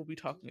don't know if we'll be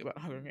talking about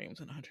Hunger Games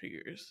in 100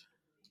 years.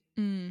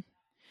 Mm.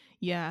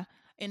 Yeah.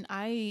 And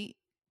I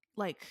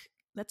like,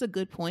 that's a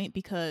good point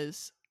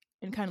because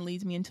it kind of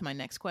leads me into my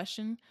next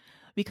question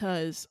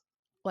because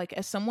like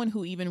as someone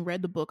who even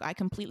read the book, I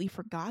completely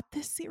forgot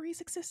this series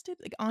existed.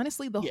 Like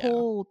honestly, the Yeah.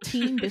 whole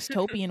teen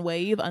dystopian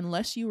wave,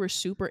 unless you were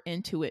super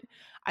into it,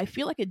 I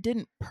feel like it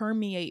didn't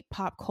permeate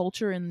pop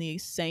culture in the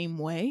same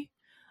way.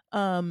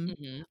 Um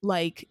Hmm.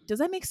 like does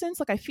that make sense?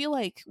 Like I feel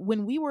like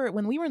when we were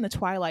in the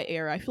Twilight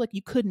era, I feel like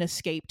you couldn't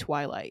escape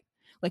Twilight.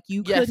 Like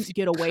you Yes, you couldn't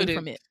get away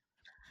from couldn't. it.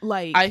 I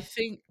Like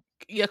think,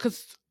 yeah,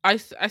 because I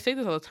say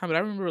this all the time, but I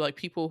remember like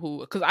people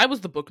who, because I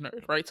was the book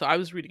nerd, right? So I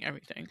was reading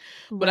everything,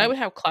 but I would right.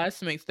 have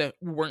classmates that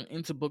weren't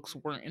into books,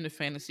 weren't into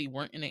fantasy,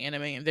 weren't into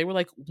anime, and they were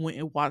like went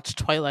and watched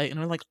Twilight, and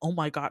they're like, oh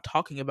my god,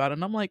 talking about it,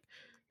 and I'm like,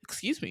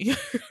 excuse me,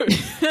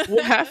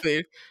 what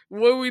happened?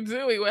 What are we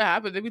doing? What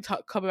happened? Then we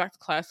coming back to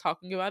class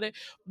talking about it,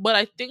 but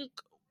I think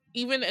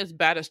even as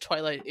bad as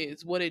Twilight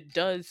is, what it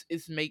does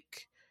is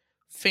make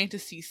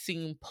fantasy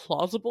seem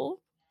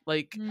plausible.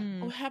 Like,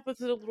 Mm, what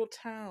happens in a little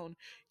town?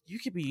 You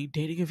could be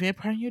dating a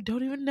vampire and you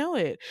don't even know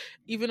it.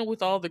 Even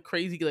with all the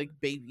crazy like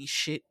baby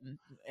shit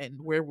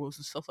and werewolves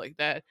and stuff like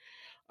that.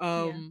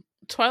 yeah.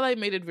 Twilight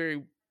made it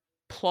very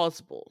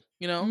plausible,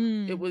 you know? It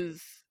Mm,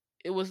 was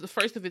it was the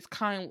first of its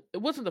kind. It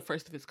wasn't the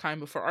first of its kind,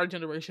 but for our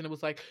generation it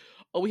was like,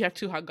 oh, we have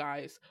two hot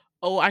guys.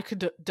 Oh, I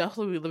could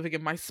definitely be living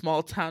in my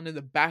small town in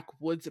the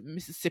backwoods of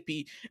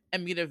Mississippi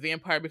and meet a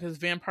vampire because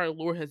vampire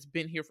lore has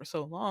been here for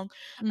so long.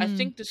 I mm,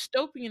 think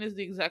dystopian is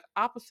the exact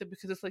opposite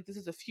because it's like this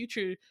is a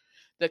future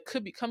that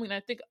could be coming. And I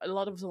think a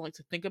lot of us don't like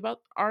to think about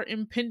our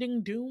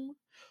impending doom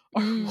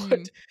or mm,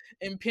 what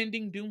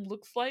impending doom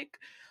looks like.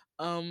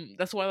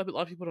 That's why a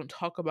lot of people don't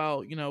talk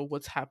about,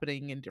 what's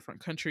happening in different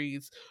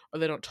countries, or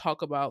they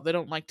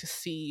don't like to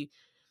see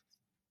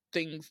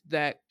things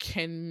that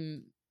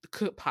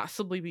could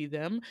possibly be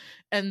them.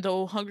 And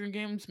though Hunger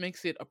Games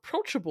makes it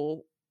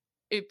approachable,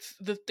 it's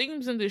the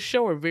themes in this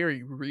show are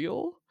very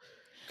real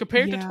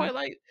compared to yeah.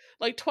 Twilight.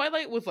 Like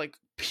Twilight was like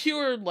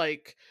pure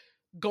like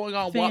going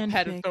on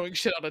Wattpad and fanfic. throwing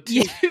shit on a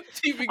Yeah.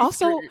 TV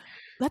Also, screen.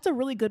 that's a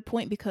really good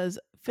point because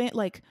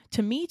like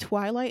to me,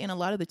 Twilight and a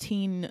lot of the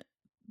teen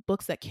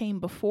books that came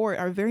before it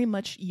are very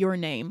much your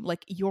name,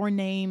 like your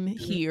name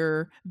Mhm,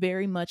 here,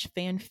 very much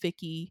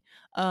fanficky.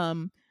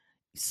 Um,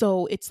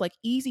 so it's like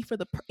easy for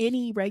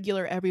any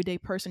regular everyday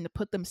person to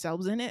put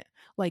themselves in it.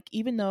 Like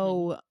even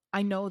mhm. though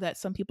I know that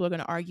some people are going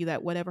to argue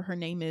that whatever her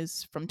name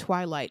is from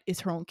Twilight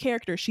is her own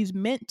character, she's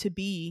meant to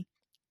be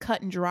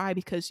cut and dry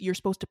because you're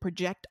supposed to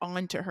project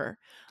onto her.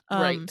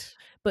 Um, Right,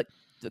 but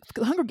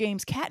the Hunger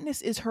Games,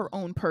 Katniss is her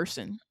own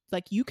person.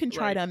 Like you can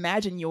try right, to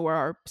imagine you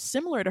are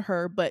similar to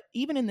her, but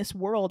even in this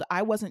world,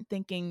 I wasn't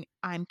thinking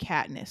I'm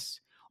Katniss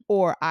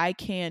or I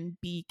can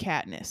be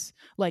Katniss.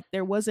 Like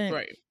there wasn't,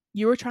 right,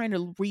 you were trying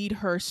to read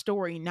her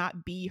story,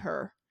 not be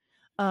her.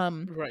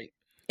 Um, right.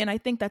 and I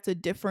think that's a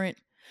different,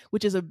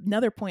 which is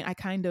another point I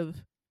kind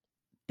of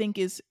think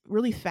is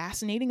really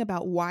fascinating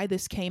about why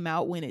this came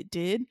out when it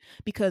did,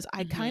 because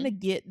I kind Mhm. of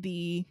get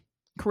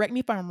correct me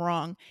if I'm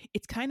wrong,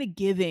 it's kind of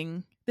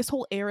giving, this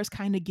whole era is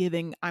kind of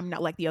giving I'm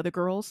not like the other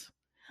girls.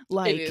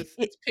 It Like is.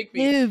 It's pick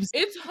me. gives,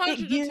 It's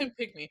it gives 110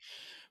 pick me.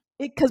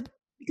 it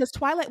because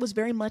Twilight was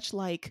very much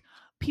like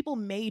people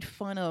made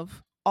fun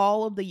of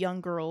all of the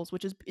young girls,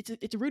 which is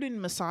it's rooted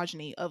in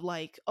misogyny of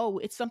like, oh,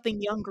 it's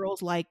something young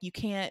girls like, you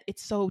can't,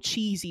 it's so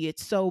cheesy,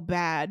 it's so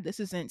bad, this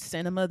isn't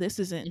cinema, this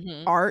isn't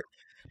Mhm, art,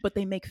 but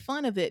they make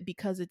fun of it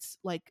because it's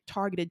like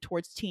targeted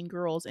towards teen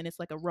girls and it's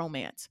like a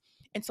romance.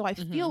 And so I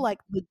feel mhm, like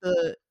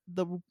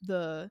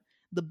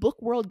the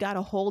book world got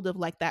a hold of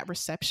like that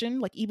reception,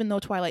 like even though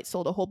Twilight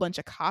sold a whole bunch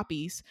of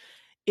copies,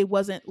 it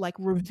wasn't like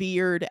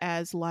revered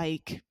as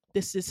like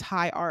this is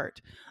high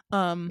art.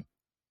 um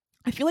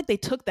I feel like they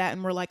took that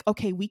and were like,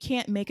 okay, we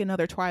can't make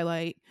another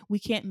Twilight, we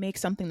can't make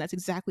something that's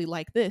exactly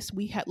like this,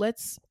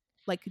 let's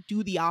like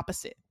do the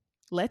opposite,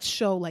 let's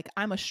show like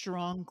I'm a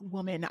strong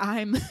woman,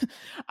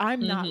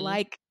 i'm not mhm.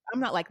 like I'm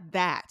not like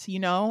that,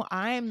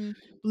 I'm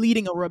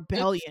leading a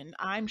It's rebellion,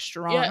 I'm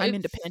yeah, strong, I'm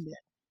independent.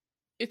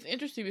 it's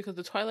interesting because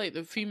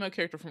the female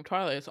character from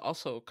Twilight is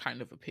also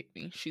kind of a pick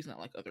me. She's not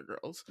like other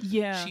girls.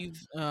 Yeah,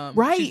 She's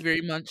right,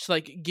 very much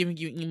like giving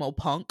you emo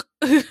punk,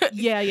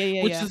 yeah, yeah,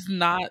 yeah, which yeah, is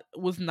not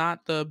was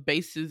not the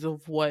basis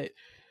of what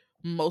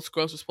most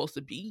girls are supposed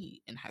to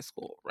be in high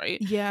school,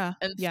 right? yeah,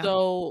 And yeah,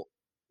 so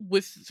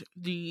with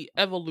the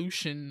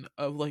evolution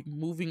of like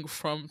moving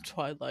from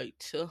Twilight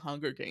to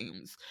Hunger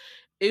Games,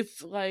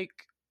 it's like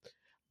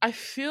I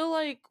feel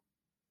like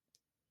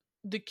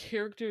the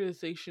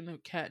characterization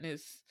of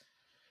Katniss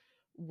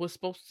was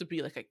supposed to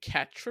be like a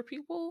catch for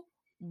people,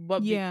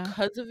 but yeah.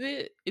 because of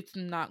it, it's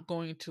not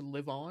going to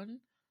live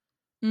on.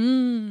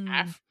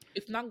 Mm.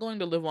 It's not going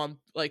to live on.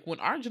 Like when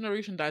our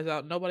generation dies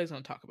out, nobody's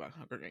going to talk about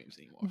Hunger Games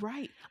anymore.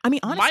 Right. I mean,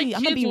 My honestly,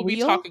 I'm gonna kids be will be real.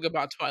 talking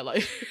about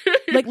Twilight.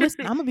 Like,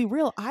 listen, I'm gonna be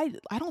real. I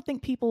don't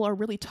think people are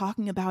really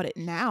talking about it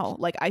now.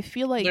 Like, I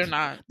feel They're like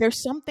not. there's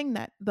something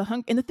that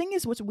and the thing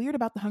is, what's weird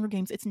about the Hunger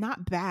Games, it's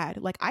not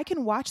bad. Like, I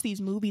can watch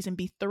these movies and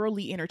be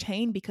thoroughly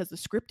entertained because the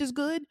script is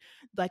good,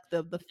 like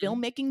the Mhm,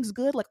 filmmaking's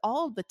good, like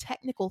all of the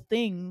technical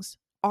things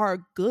are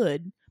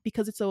good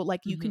because it's so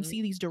like you can mhm.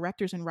 see these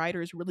directors and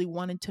writers really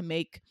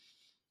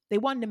they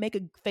wanted to make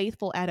a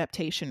faithful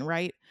adaptation,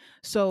 right?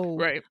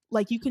 So Right.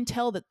 like you can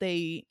tell that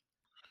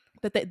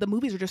the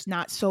movies are just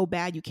not so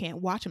bad you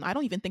can't watch them. I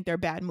don't even think they're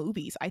bad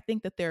movies. I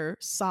think that they're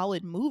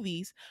solid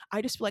movies.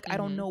 I just feel like I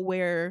don't Mhm. know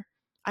where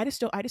I just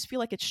feel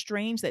like it's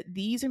strange that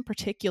these in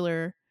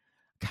particular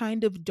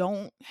kind of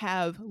don't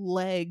have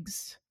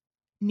legs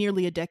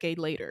nearly a decade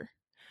later.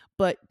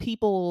 But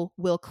people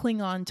will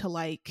cling on to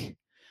like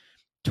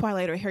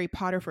Twilight or Harry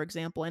Potter, for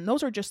example, and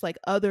those are just like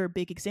other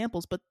big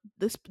examples. But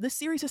this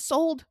series has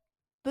sold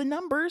the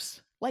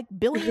numbers like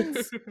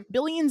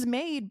billions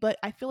made. But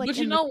I feel like But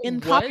you in the know in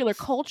what? popular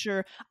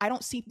culture, I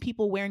don't see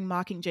people wearing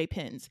Mockingjay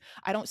pins.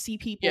 I don't see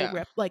people Yeah,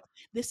 like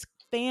this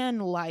fan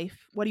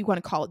life. What do you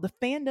want to call it? The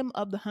fandom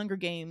of the Hunger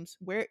Games,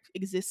 where it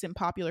exists in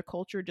popular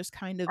culture, just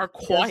kind of are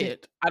doesn't.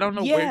 quiet. I don't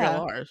know where y'all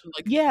Yeah, are. So,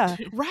 like, yeah,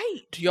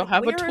 right. do y'all Like,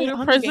 have a where are the Twitter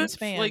Hunger Games presence?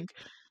 fans? Like,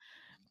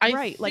 I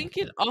Right, like, think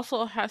it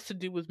also has to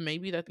do with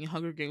maybe that the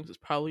Hunger Games is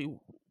probably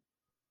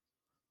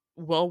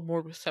well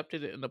more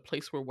receptive in a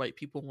place where white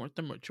people weren't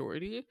the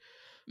majority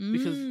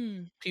because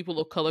mm, people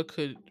of color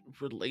could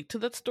relate to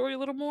that story a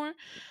little more.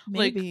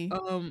 Like, maybe.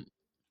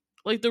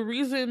 like the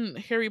reason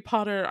Harry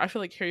Potter, I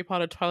feel like Harry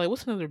Potter, Twilight,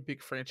 what's another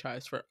big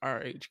franchise for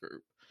our age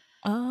group?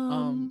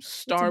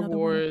 What's Star another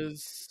one?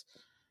 Wars.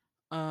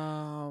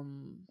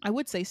 I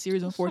would say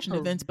Series of What's like Unfortunate a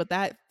Events, but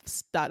that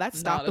no,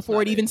 stopped that's before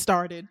not it it. even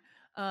started.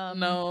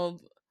 Um, No,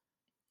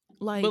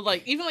 but like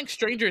like, even like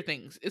Stranger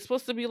Things, it's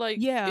supposed to be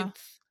like yeah,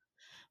 it's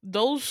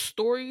those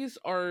stories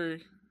are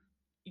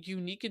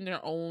unique in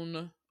their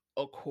own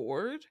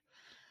accord,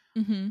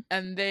 mm-hmm,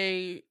 and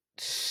they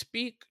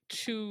speak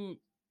to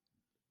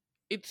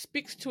it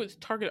speaks to its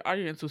target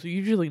audience, which are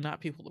usually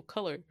not people of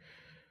color,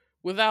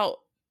 without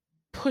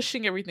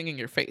pushing everything in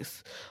your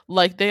face.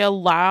 Like they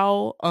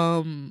allow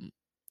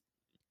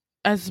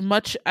as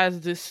much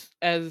as this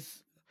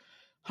as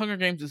Hunger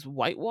Games is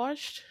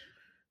whitewashed,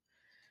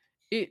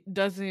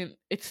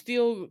 it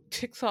still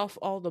ticks off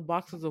all the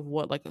boxes of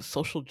what like a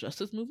social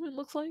justice movement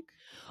looks like.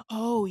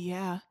 Oh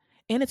yeah.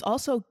 And it's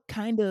also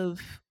kind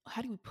of,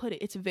 how do we put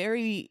it? It's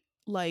very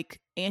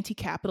like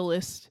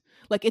anti-capitalist.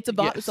 Like it's a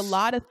Yes.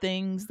 lot of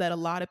things that a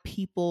lot of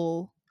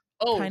people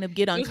Oh, kind of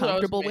get here's what I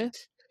was uncomfortable with.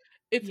 meant.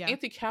 It's Yeah.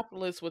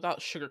 anti-capitalist without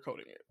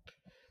sugarcoating it.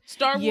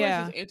 Star Wars is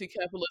Yeah.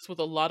 anti-capitalist with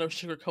a lot of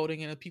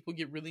sugarcoating, and people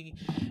get really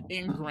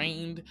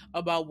ingrained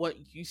about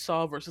what you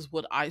saw versus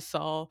what I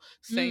saw.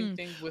 Same Mm,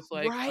 thing with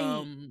like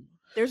right.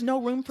 There's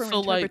no room for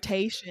so like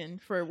interpretation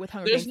for with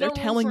Hunger there's Games. They're no room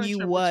telling for you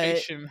what.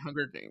 interpretation in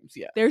Hunger Games.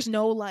 Yeah. There's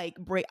no like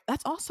break.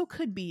 That's also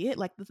could be it.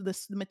 Like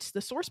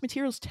the source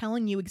material's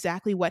telling you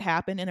exactly what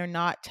happened, and they're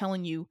not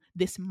telling you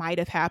this might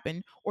have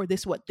happened or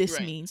this what this Right.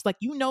 means. Like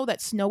you know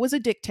that Snow is a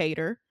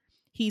dictator.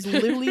 He's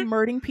literally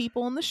murdering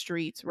people in the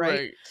streets,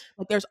 right? Right.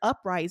 Like there's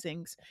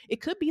uprisings.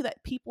 It could be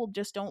that people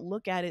just don't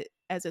look at it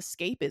as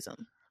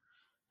escapism.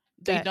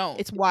 They That don't.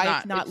 it's It's why it's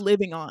not. not It's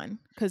living on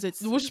because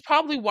it's which is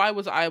probably why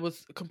I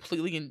was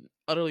completely and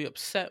utterly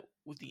upset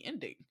with the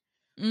ending,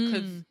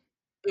 because mm,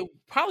 it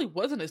probably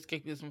wasn't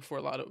escapism for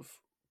a lot of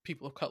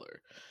people of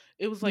color.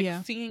 It was like yeah,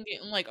 seeing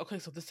it and like, okay,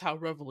 so this is how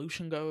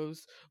revolution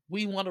goes.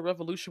 We want a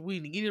revolution. We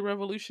need a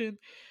revolution,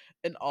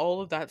 and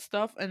all of that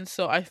stuff. And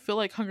so I feel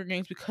like Hunger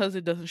Games, because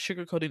it doesn't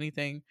sugarcoat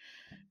anything,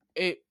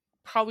 it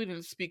probably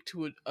didn't speak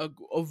to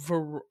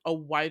a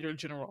wider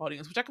general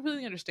audience, which I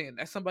completely understand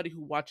as somebody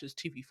who watches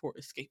TV for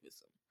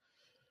escapism.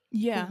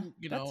 yeah. Who,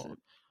 That's it.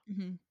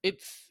 Mhm.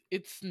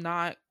 it's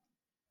not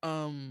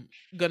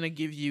gonna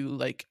give you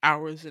like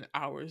hours and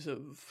hours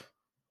of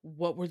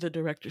what were the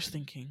directors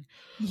thinking,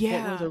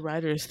 what were Yeah. the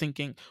writers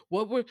thinking,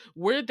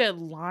 where did that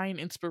line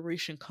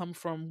inspiration come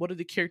from, what do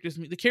the characters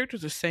mean. The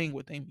characters are saying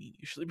what they mean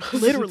usually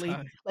most of the Literally,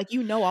 time. like,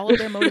 you know all of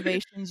their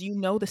motivations, you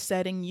know the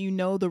setting, you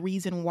know the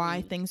reason why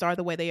Mhm. things are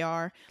the way they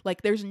are.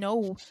 Like, there's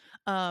no,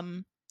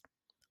 um,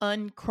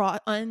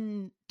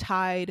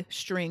 untied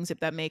strings, if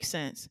that makes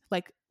sense.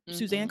 Like, Suzanne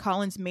Mhm.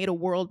 Collins made a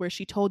world where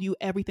she told you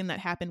everything that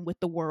happened with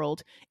the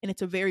world, and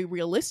it's a very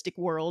realistic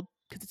world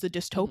because it's a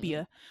Mhm.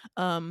 dystopia.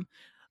 Um,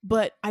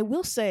 but I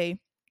will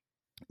say,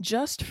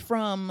 just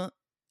from,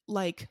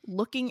 like,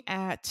 looking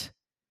at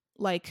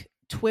like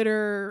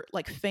Twitter,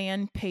 like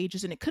fan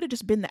pages, and it could have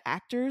just been the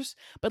actors,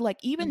 but like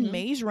even Mhm.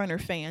 Maze Runner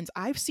fans,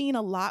 I've seen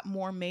a lot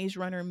more Maze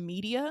Runner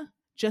media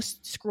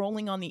just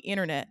scrolling on the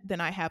internet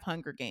than I have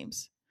Hunger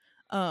Games.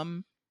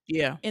 Um,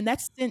 Yeah. and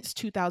that's since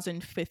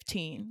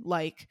 2015.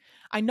 Like,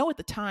 I know at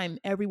the time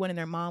everyone and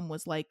their mom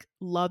was like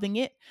loving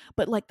it,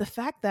 but like the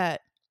fact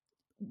that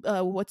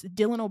what's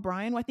Dylan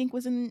O'Brien, I think,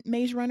 was in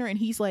Maze Runner, and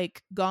he's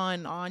like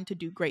gone on to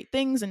do great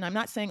things. And I'm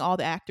not saying all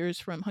the actors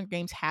from Hunger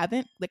Games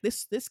haven't. Like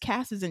this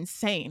cast is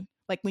insane.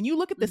 Like when you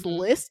look at this Mhm.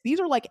 list, these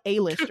are like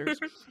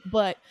A-listers.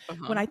 But when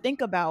Uh-huh. I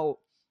think about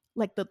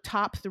like the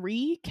top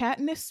three,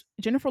 Katniss,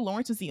 Jennifer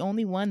Lawrence is the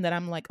only one that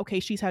I'm like, okay,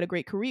 she's had a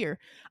great career.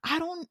 I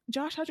don't,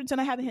 Josh Hutcherson,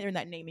 I haven't heard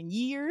that name in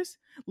years.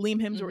 Liam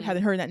Hemsworth, Mhm.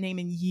 haven't heard that name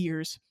in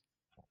years.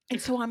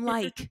 And so I'm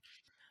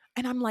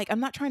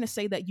not trying to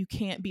say that you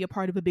can't be a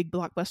part of a big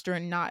blockbuster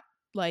and not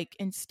like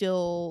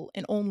instill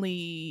and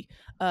only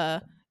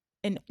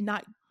and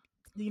not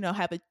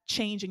have a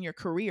change in your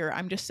career.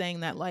 I'm just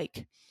saying that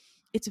like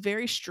it's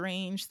very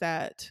strange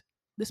that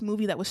this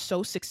movie that was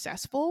so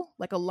successful,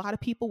 like a lot of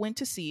people went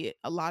to see it,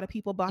 a lot of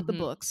people bought the Mhm.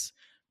 books,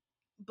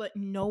 but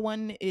no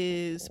one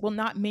is, well,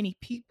 not many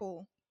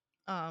people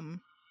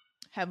um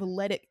have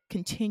let it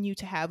continue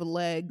to have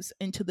legs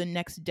into the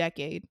next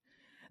decade,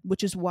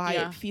 which is why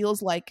it Yeah.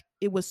 feels like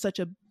it was such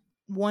a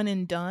one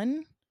and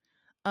done.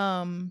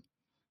 Um,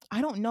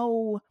 I don't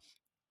know.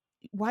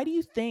 Why do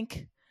you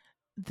think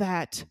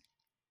that?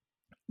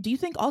 Do you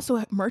think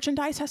also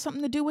merchandise has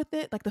something to do with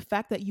it? Like the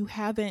fact that you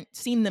haven't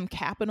seen them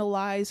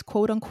capitalize,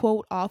 quote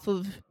unquote, off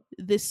of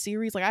this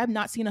series? Like, I have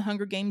not seen a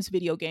Hunger Games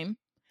video game.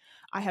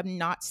 I have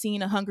not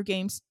seen a Hunger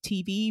Games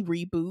TV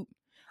reboot.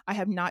 I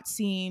have not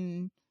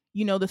seen,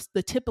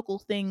 the typical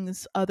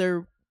things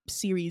other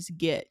series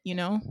get,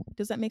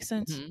 Does that make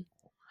sense? Mhm.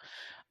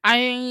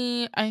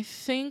 I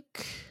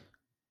think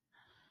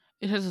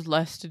it has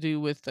less to do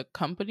with the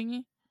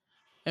company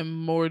and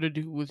more to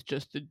do with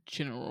just the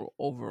general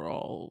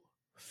overall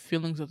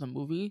feelings of the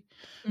movie.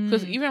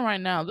 Because Mm, even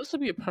right now, this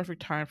would be a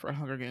perfect time for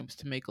Hunger Games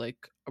to make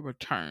like a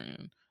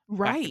return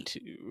back right.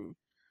 into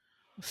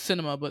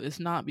cinema, but it's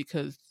not,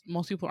 because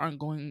most people aren't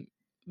going.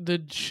 The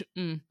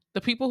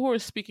people who are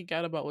speaking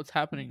out about what's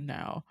happening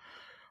now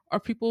are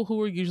people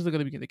who are usually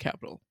going to be in the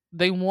Capitol.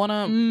 They want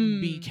to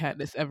be Mm,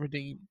 Katniss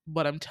Everdeen,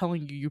 but I'm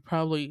telling you, you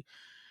probably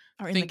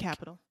are in the think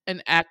capital.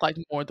 and act like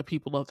more the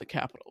people of the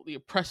Capitol, the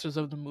oppressors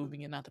of the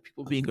movie, and not the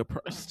people being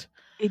oppressed.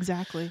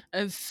 Exactly.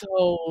 And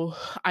so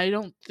I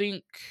don't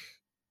think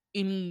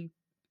any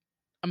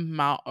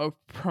amount of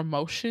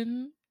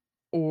promotion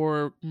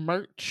or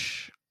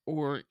merch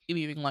or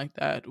anything like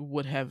that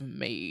would have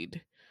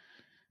made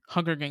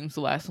Hunger Games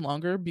last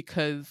longer,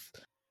 because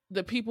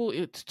the people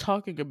it's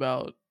talking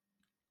about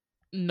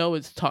know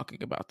it's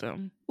talking about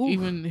them. Ooh,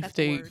 Even if that's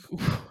a they word.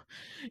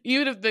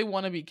 Even if they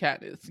want to be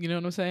Katniss, you know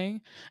what I'm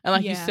saying? And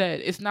like you Yeah.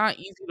 said, it's not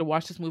easy to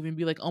watch this movie and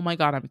be like, "Oh my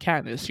god, I'm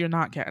Katniss." You're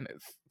not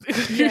Katniss.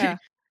 Yeah.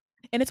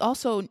 And it's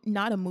also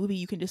not a movie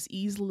you can just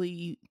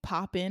easily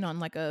pop in on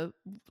like a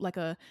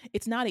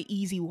it's not an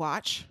easy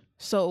watch.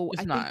 So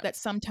It's I think not. that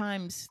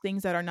sometimes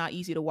things that are not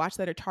easy to watch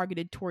that are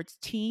targeted towards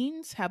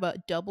teens have a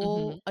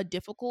Mhm.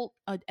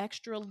 an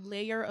extra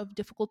layer of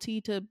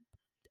difficulty to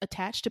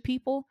attach to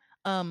people.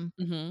 Um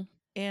Mhm.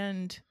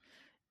 and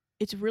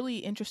it's really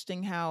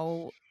interesting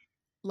how,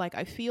 like,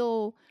 I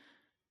feel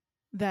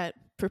that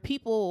for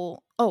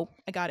people, oh,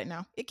 I got it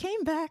now, it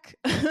came back.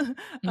 Mhm.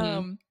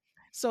 um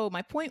so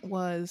my point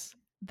was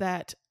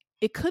that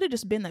it could have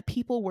just been that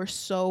people were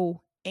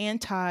so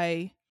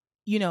anti,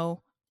 you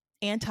know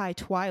anti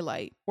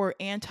Twilight or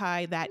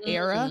anti that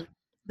era, Mhm.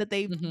 that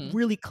they Mhm.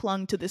 really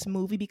clung to this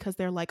movie because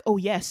they're like, oh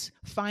yes,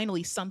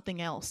 finally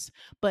something else.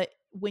 But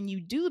when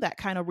you do that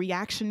kind of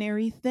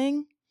reactionary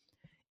thing,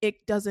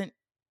 it doesn't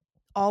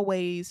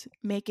always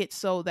make it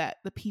so that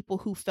the people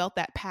who felt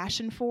that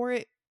passion for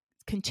it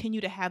continue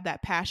to have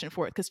that passion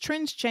for it, because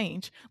trends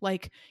change.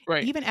 Like,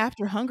 Right. even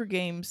after Hunger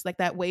Games, like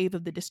that wave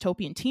of the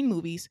dystopian teen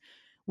movies,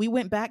 we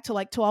went back to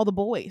like To All the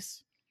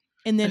Boys.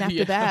 And then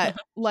after Yeah. that,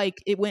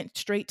 like, it went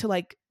straight to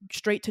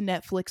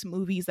Netflix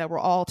movies that were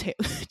all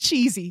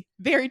cheesy,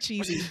 very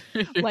cheesy.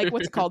 Like,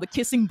 what's it called? The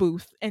Kissing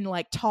Booth and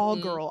like Tall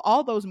Mhm. Girl,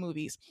 all those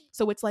movies.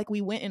 So it's like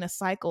we went in a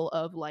cycle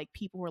of like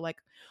people were like,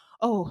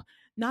 "Oh,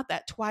 not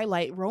that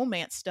Twilight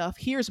romance stuff.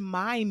 Here's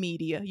my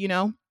media," you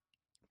know?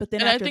 But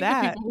then And I after think the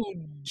that, people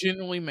who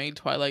generally made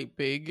Twilight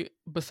big,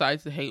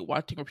 besides the hate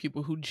watching, are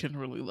people who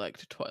generally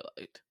liked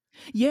Twilight.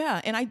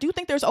 yeah, and I do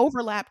think there's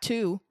overlap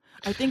too.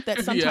 I think that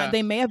sometimes Yeah.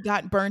 they may have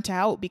gotten burnt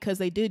out because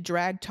they did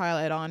drag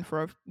Twilight on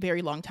for a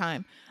very long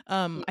time.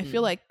 I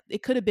feel Mhm. like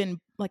it could have been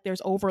like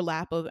there's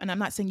overlap of, and I'm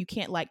not saying you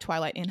can't like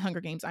Twilight and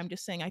Hunger Games. I'm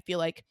just saying I feel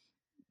like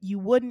you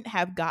wouldn't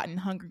have gotten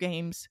Hunger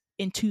Games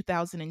in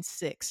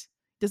 2006.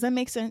 Does that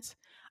make sense?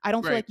 I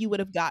don't feel Right. like you would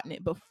have gotten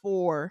it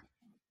before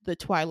the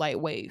Twilight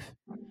wave.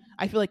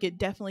 I feel like it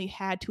definitely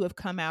had to have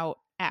come out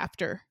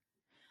after.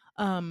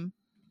 Um,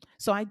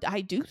 so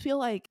I do feel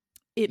like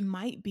it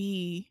might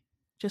be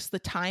just the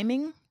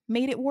timing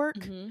made it work,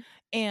 Mhm.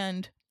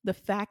 and the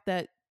fact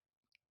that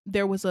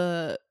there was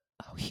a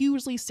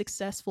hugely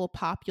successful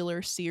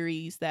popular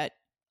series that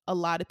a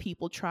lot of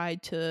people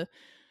tried to,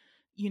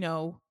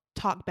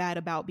 talk bad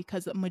about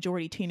because the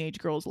majority teenage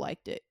girls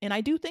liked it. And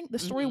I do think the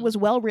story Mhm. was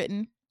well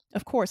written.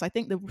 Of course, I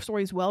think the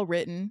story is well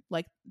written.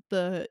 Like,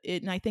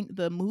 and I think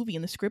the movie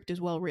and the script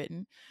is well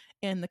written,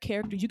 and the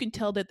characters. You can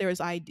tell that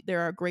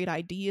there are great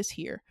ideas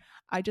here.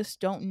 I just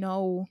don't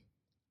know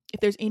if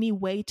there's any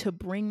way to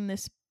bring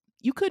this.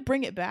 You could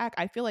bring it back.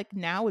 I feel like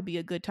now would be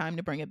a good time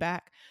to bring it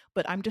back.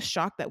 But I'm just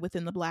shocked that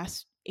within the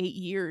last 8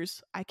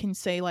 years, I can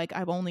say like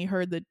I've only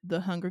heard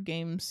the Hunger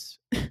Games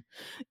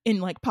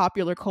in like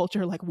popular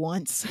culture like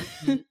once.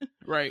 Mhm.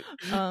 Right.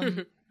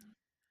 um,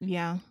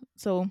 yeah.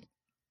 So,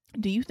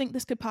 do you think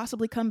this could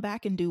possibly come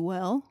back and do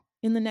well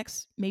in the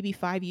next maybe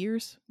 5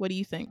 years? What do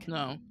you think?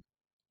 No.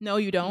 No,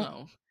 you don't.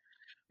 No.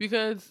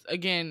 Because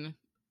again,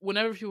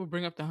 whenever people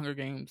bring up the Hunger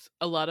Games,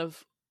 a lot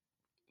of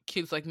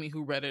kids like me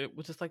who read it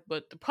was just like,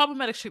 but the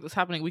problematic shit that's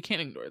happening, we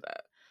can't ignore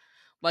that.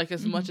 Like,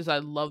 as Hmm. much as I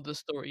love the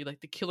story,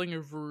 like the killing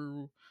of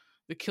Rue,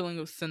 the killing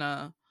of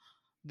Cinna,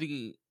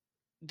 the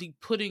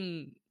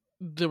putting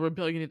the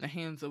rebellion in the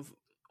hands of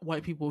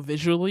white people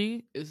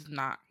visually is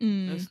not,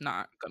 Mm, it's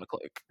not gonna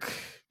click.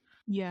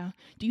 yeah.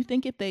 Do you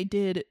think if they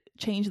did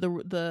change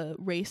the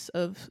race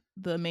of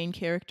the main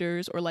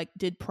characters, or like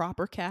did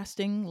proper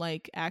casting,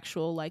 like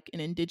actual like an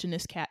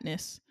indigenous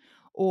Katniss,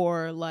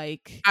 or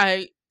like,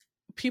 I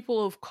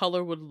People of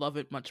color would love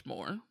it much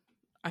more.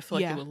 I feel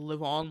like it yeah, would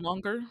live on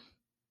longer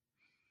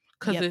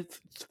because yep, it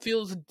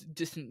feels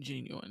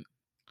disingenuine.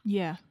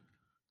 yeah,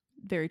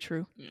 very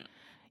true. Yeah,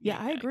 Yeah, yeah,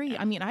 I yeah, agree.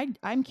 yeah. I mean,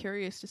 I'm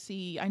curious to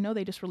see. I know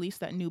they just released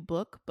that new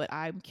book, but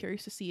I'm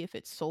curious to see if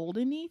it sold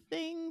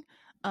anything.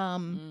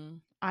 Um,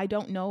 Mm, I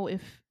don't know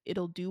if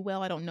it'll do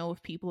well. I don't know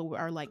if people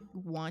are like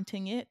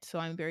wanting it, so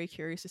I'm very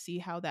curious to see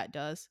how that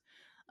does.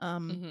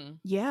 hmm.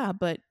 Yeah,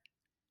 but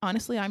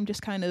honestly, I'm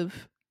just kind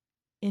of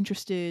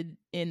interested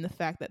in the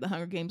fact that the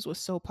Hunger Games was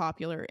so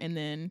popular,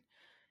 and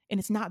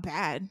it's not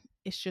bad.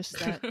 It's just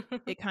that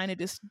it kind of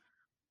just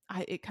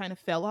it kind of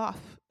fell off.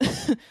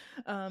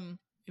 um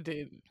It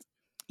did.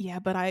 yeah,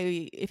 but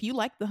if you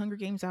like the Hunger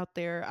Games out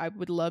there, I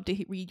would love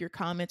to read your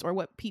comments, or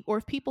what people, or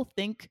if people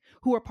think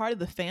who are part of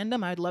the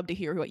fandom, I'd love to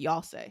hear what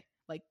y'all say.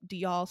 Like, do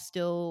y'all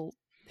still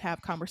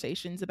have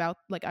conversations about,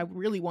 like, I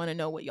really want to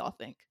know what y'all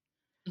think.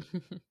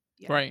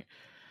 Yeah. Right.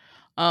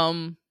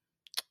 Um,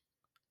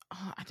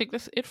 I think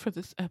that's it for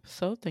this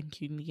episode. Thank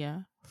you,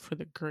 Nia, for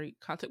the great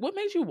content. What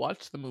made you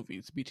watch the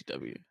movies,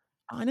 BTW?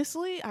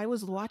 Honestly, I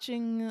was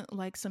watching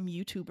like some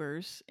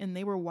YouTubers and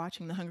they were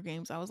watching the Hunger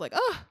Games. I was like,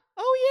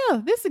 oh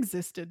yeah, this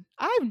existed.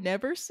 I've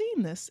never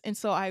seen this. And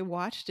so I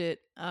watched it,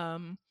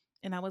 and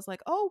I was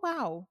like, "Oh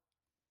wow.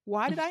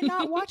 Why did I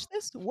not watch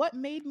this? What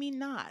made me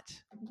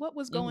not? What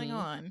was going Hmm.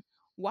 on?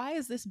 Why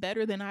is this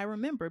better than I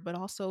remember, but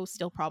also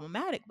still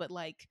problematic?" But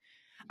like,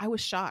 I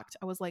was shocked.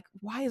 I was like,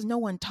 why has no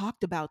one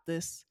talked about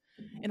this?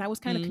 And I was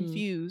kind of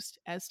confused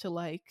as to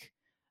like,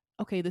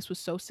 okay, this was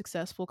so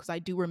successful because I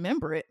do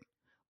remember it,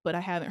 but I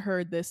haven't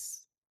heard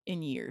this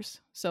in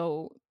years.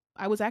 So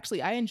I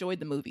enjoyed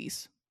the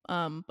movies.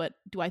 But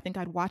do I think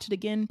I'd watch it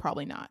again?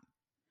 Probably not.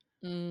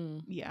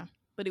 Yeah.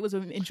 But it was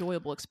an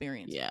enjoyable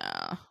experience.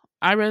 Yeah.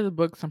 I read the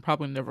books. I'm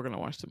probably never gonna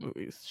watch the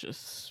movies.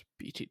 Just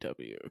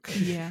BTW.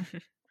 Yeah.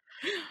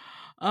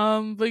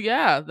 But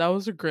yeah, that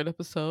was a great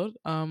episode.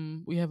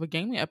 We have a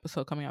gaming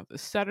episode coming out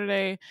this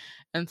Saturday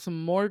and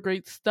some more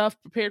great stuff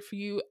prepared for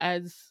you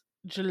as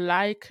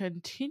July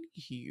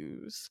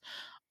continues.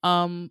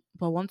 But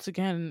once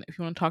again, if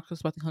you want to talk to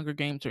us about the Hunger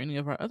Games or any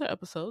of our other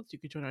episodes, you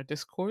can join our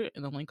Discord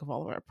in the link of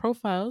all of our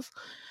profiles.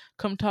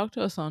 Come talk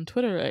to us on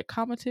Twitter at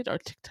Commented or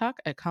TikTok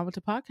at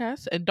Commented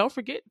Podcast. And don't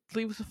forget to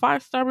leave us a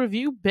 5-star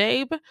review,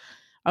 babe.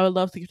 I would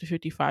love to get to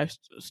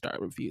 55-star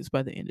reviews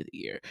by the end of the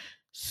year.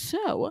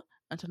 So,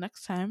 until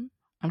next time,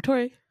 I'm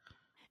Tori.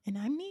 And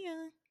I'm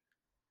Nia.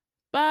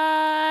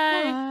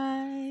 Bye.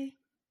 Bye.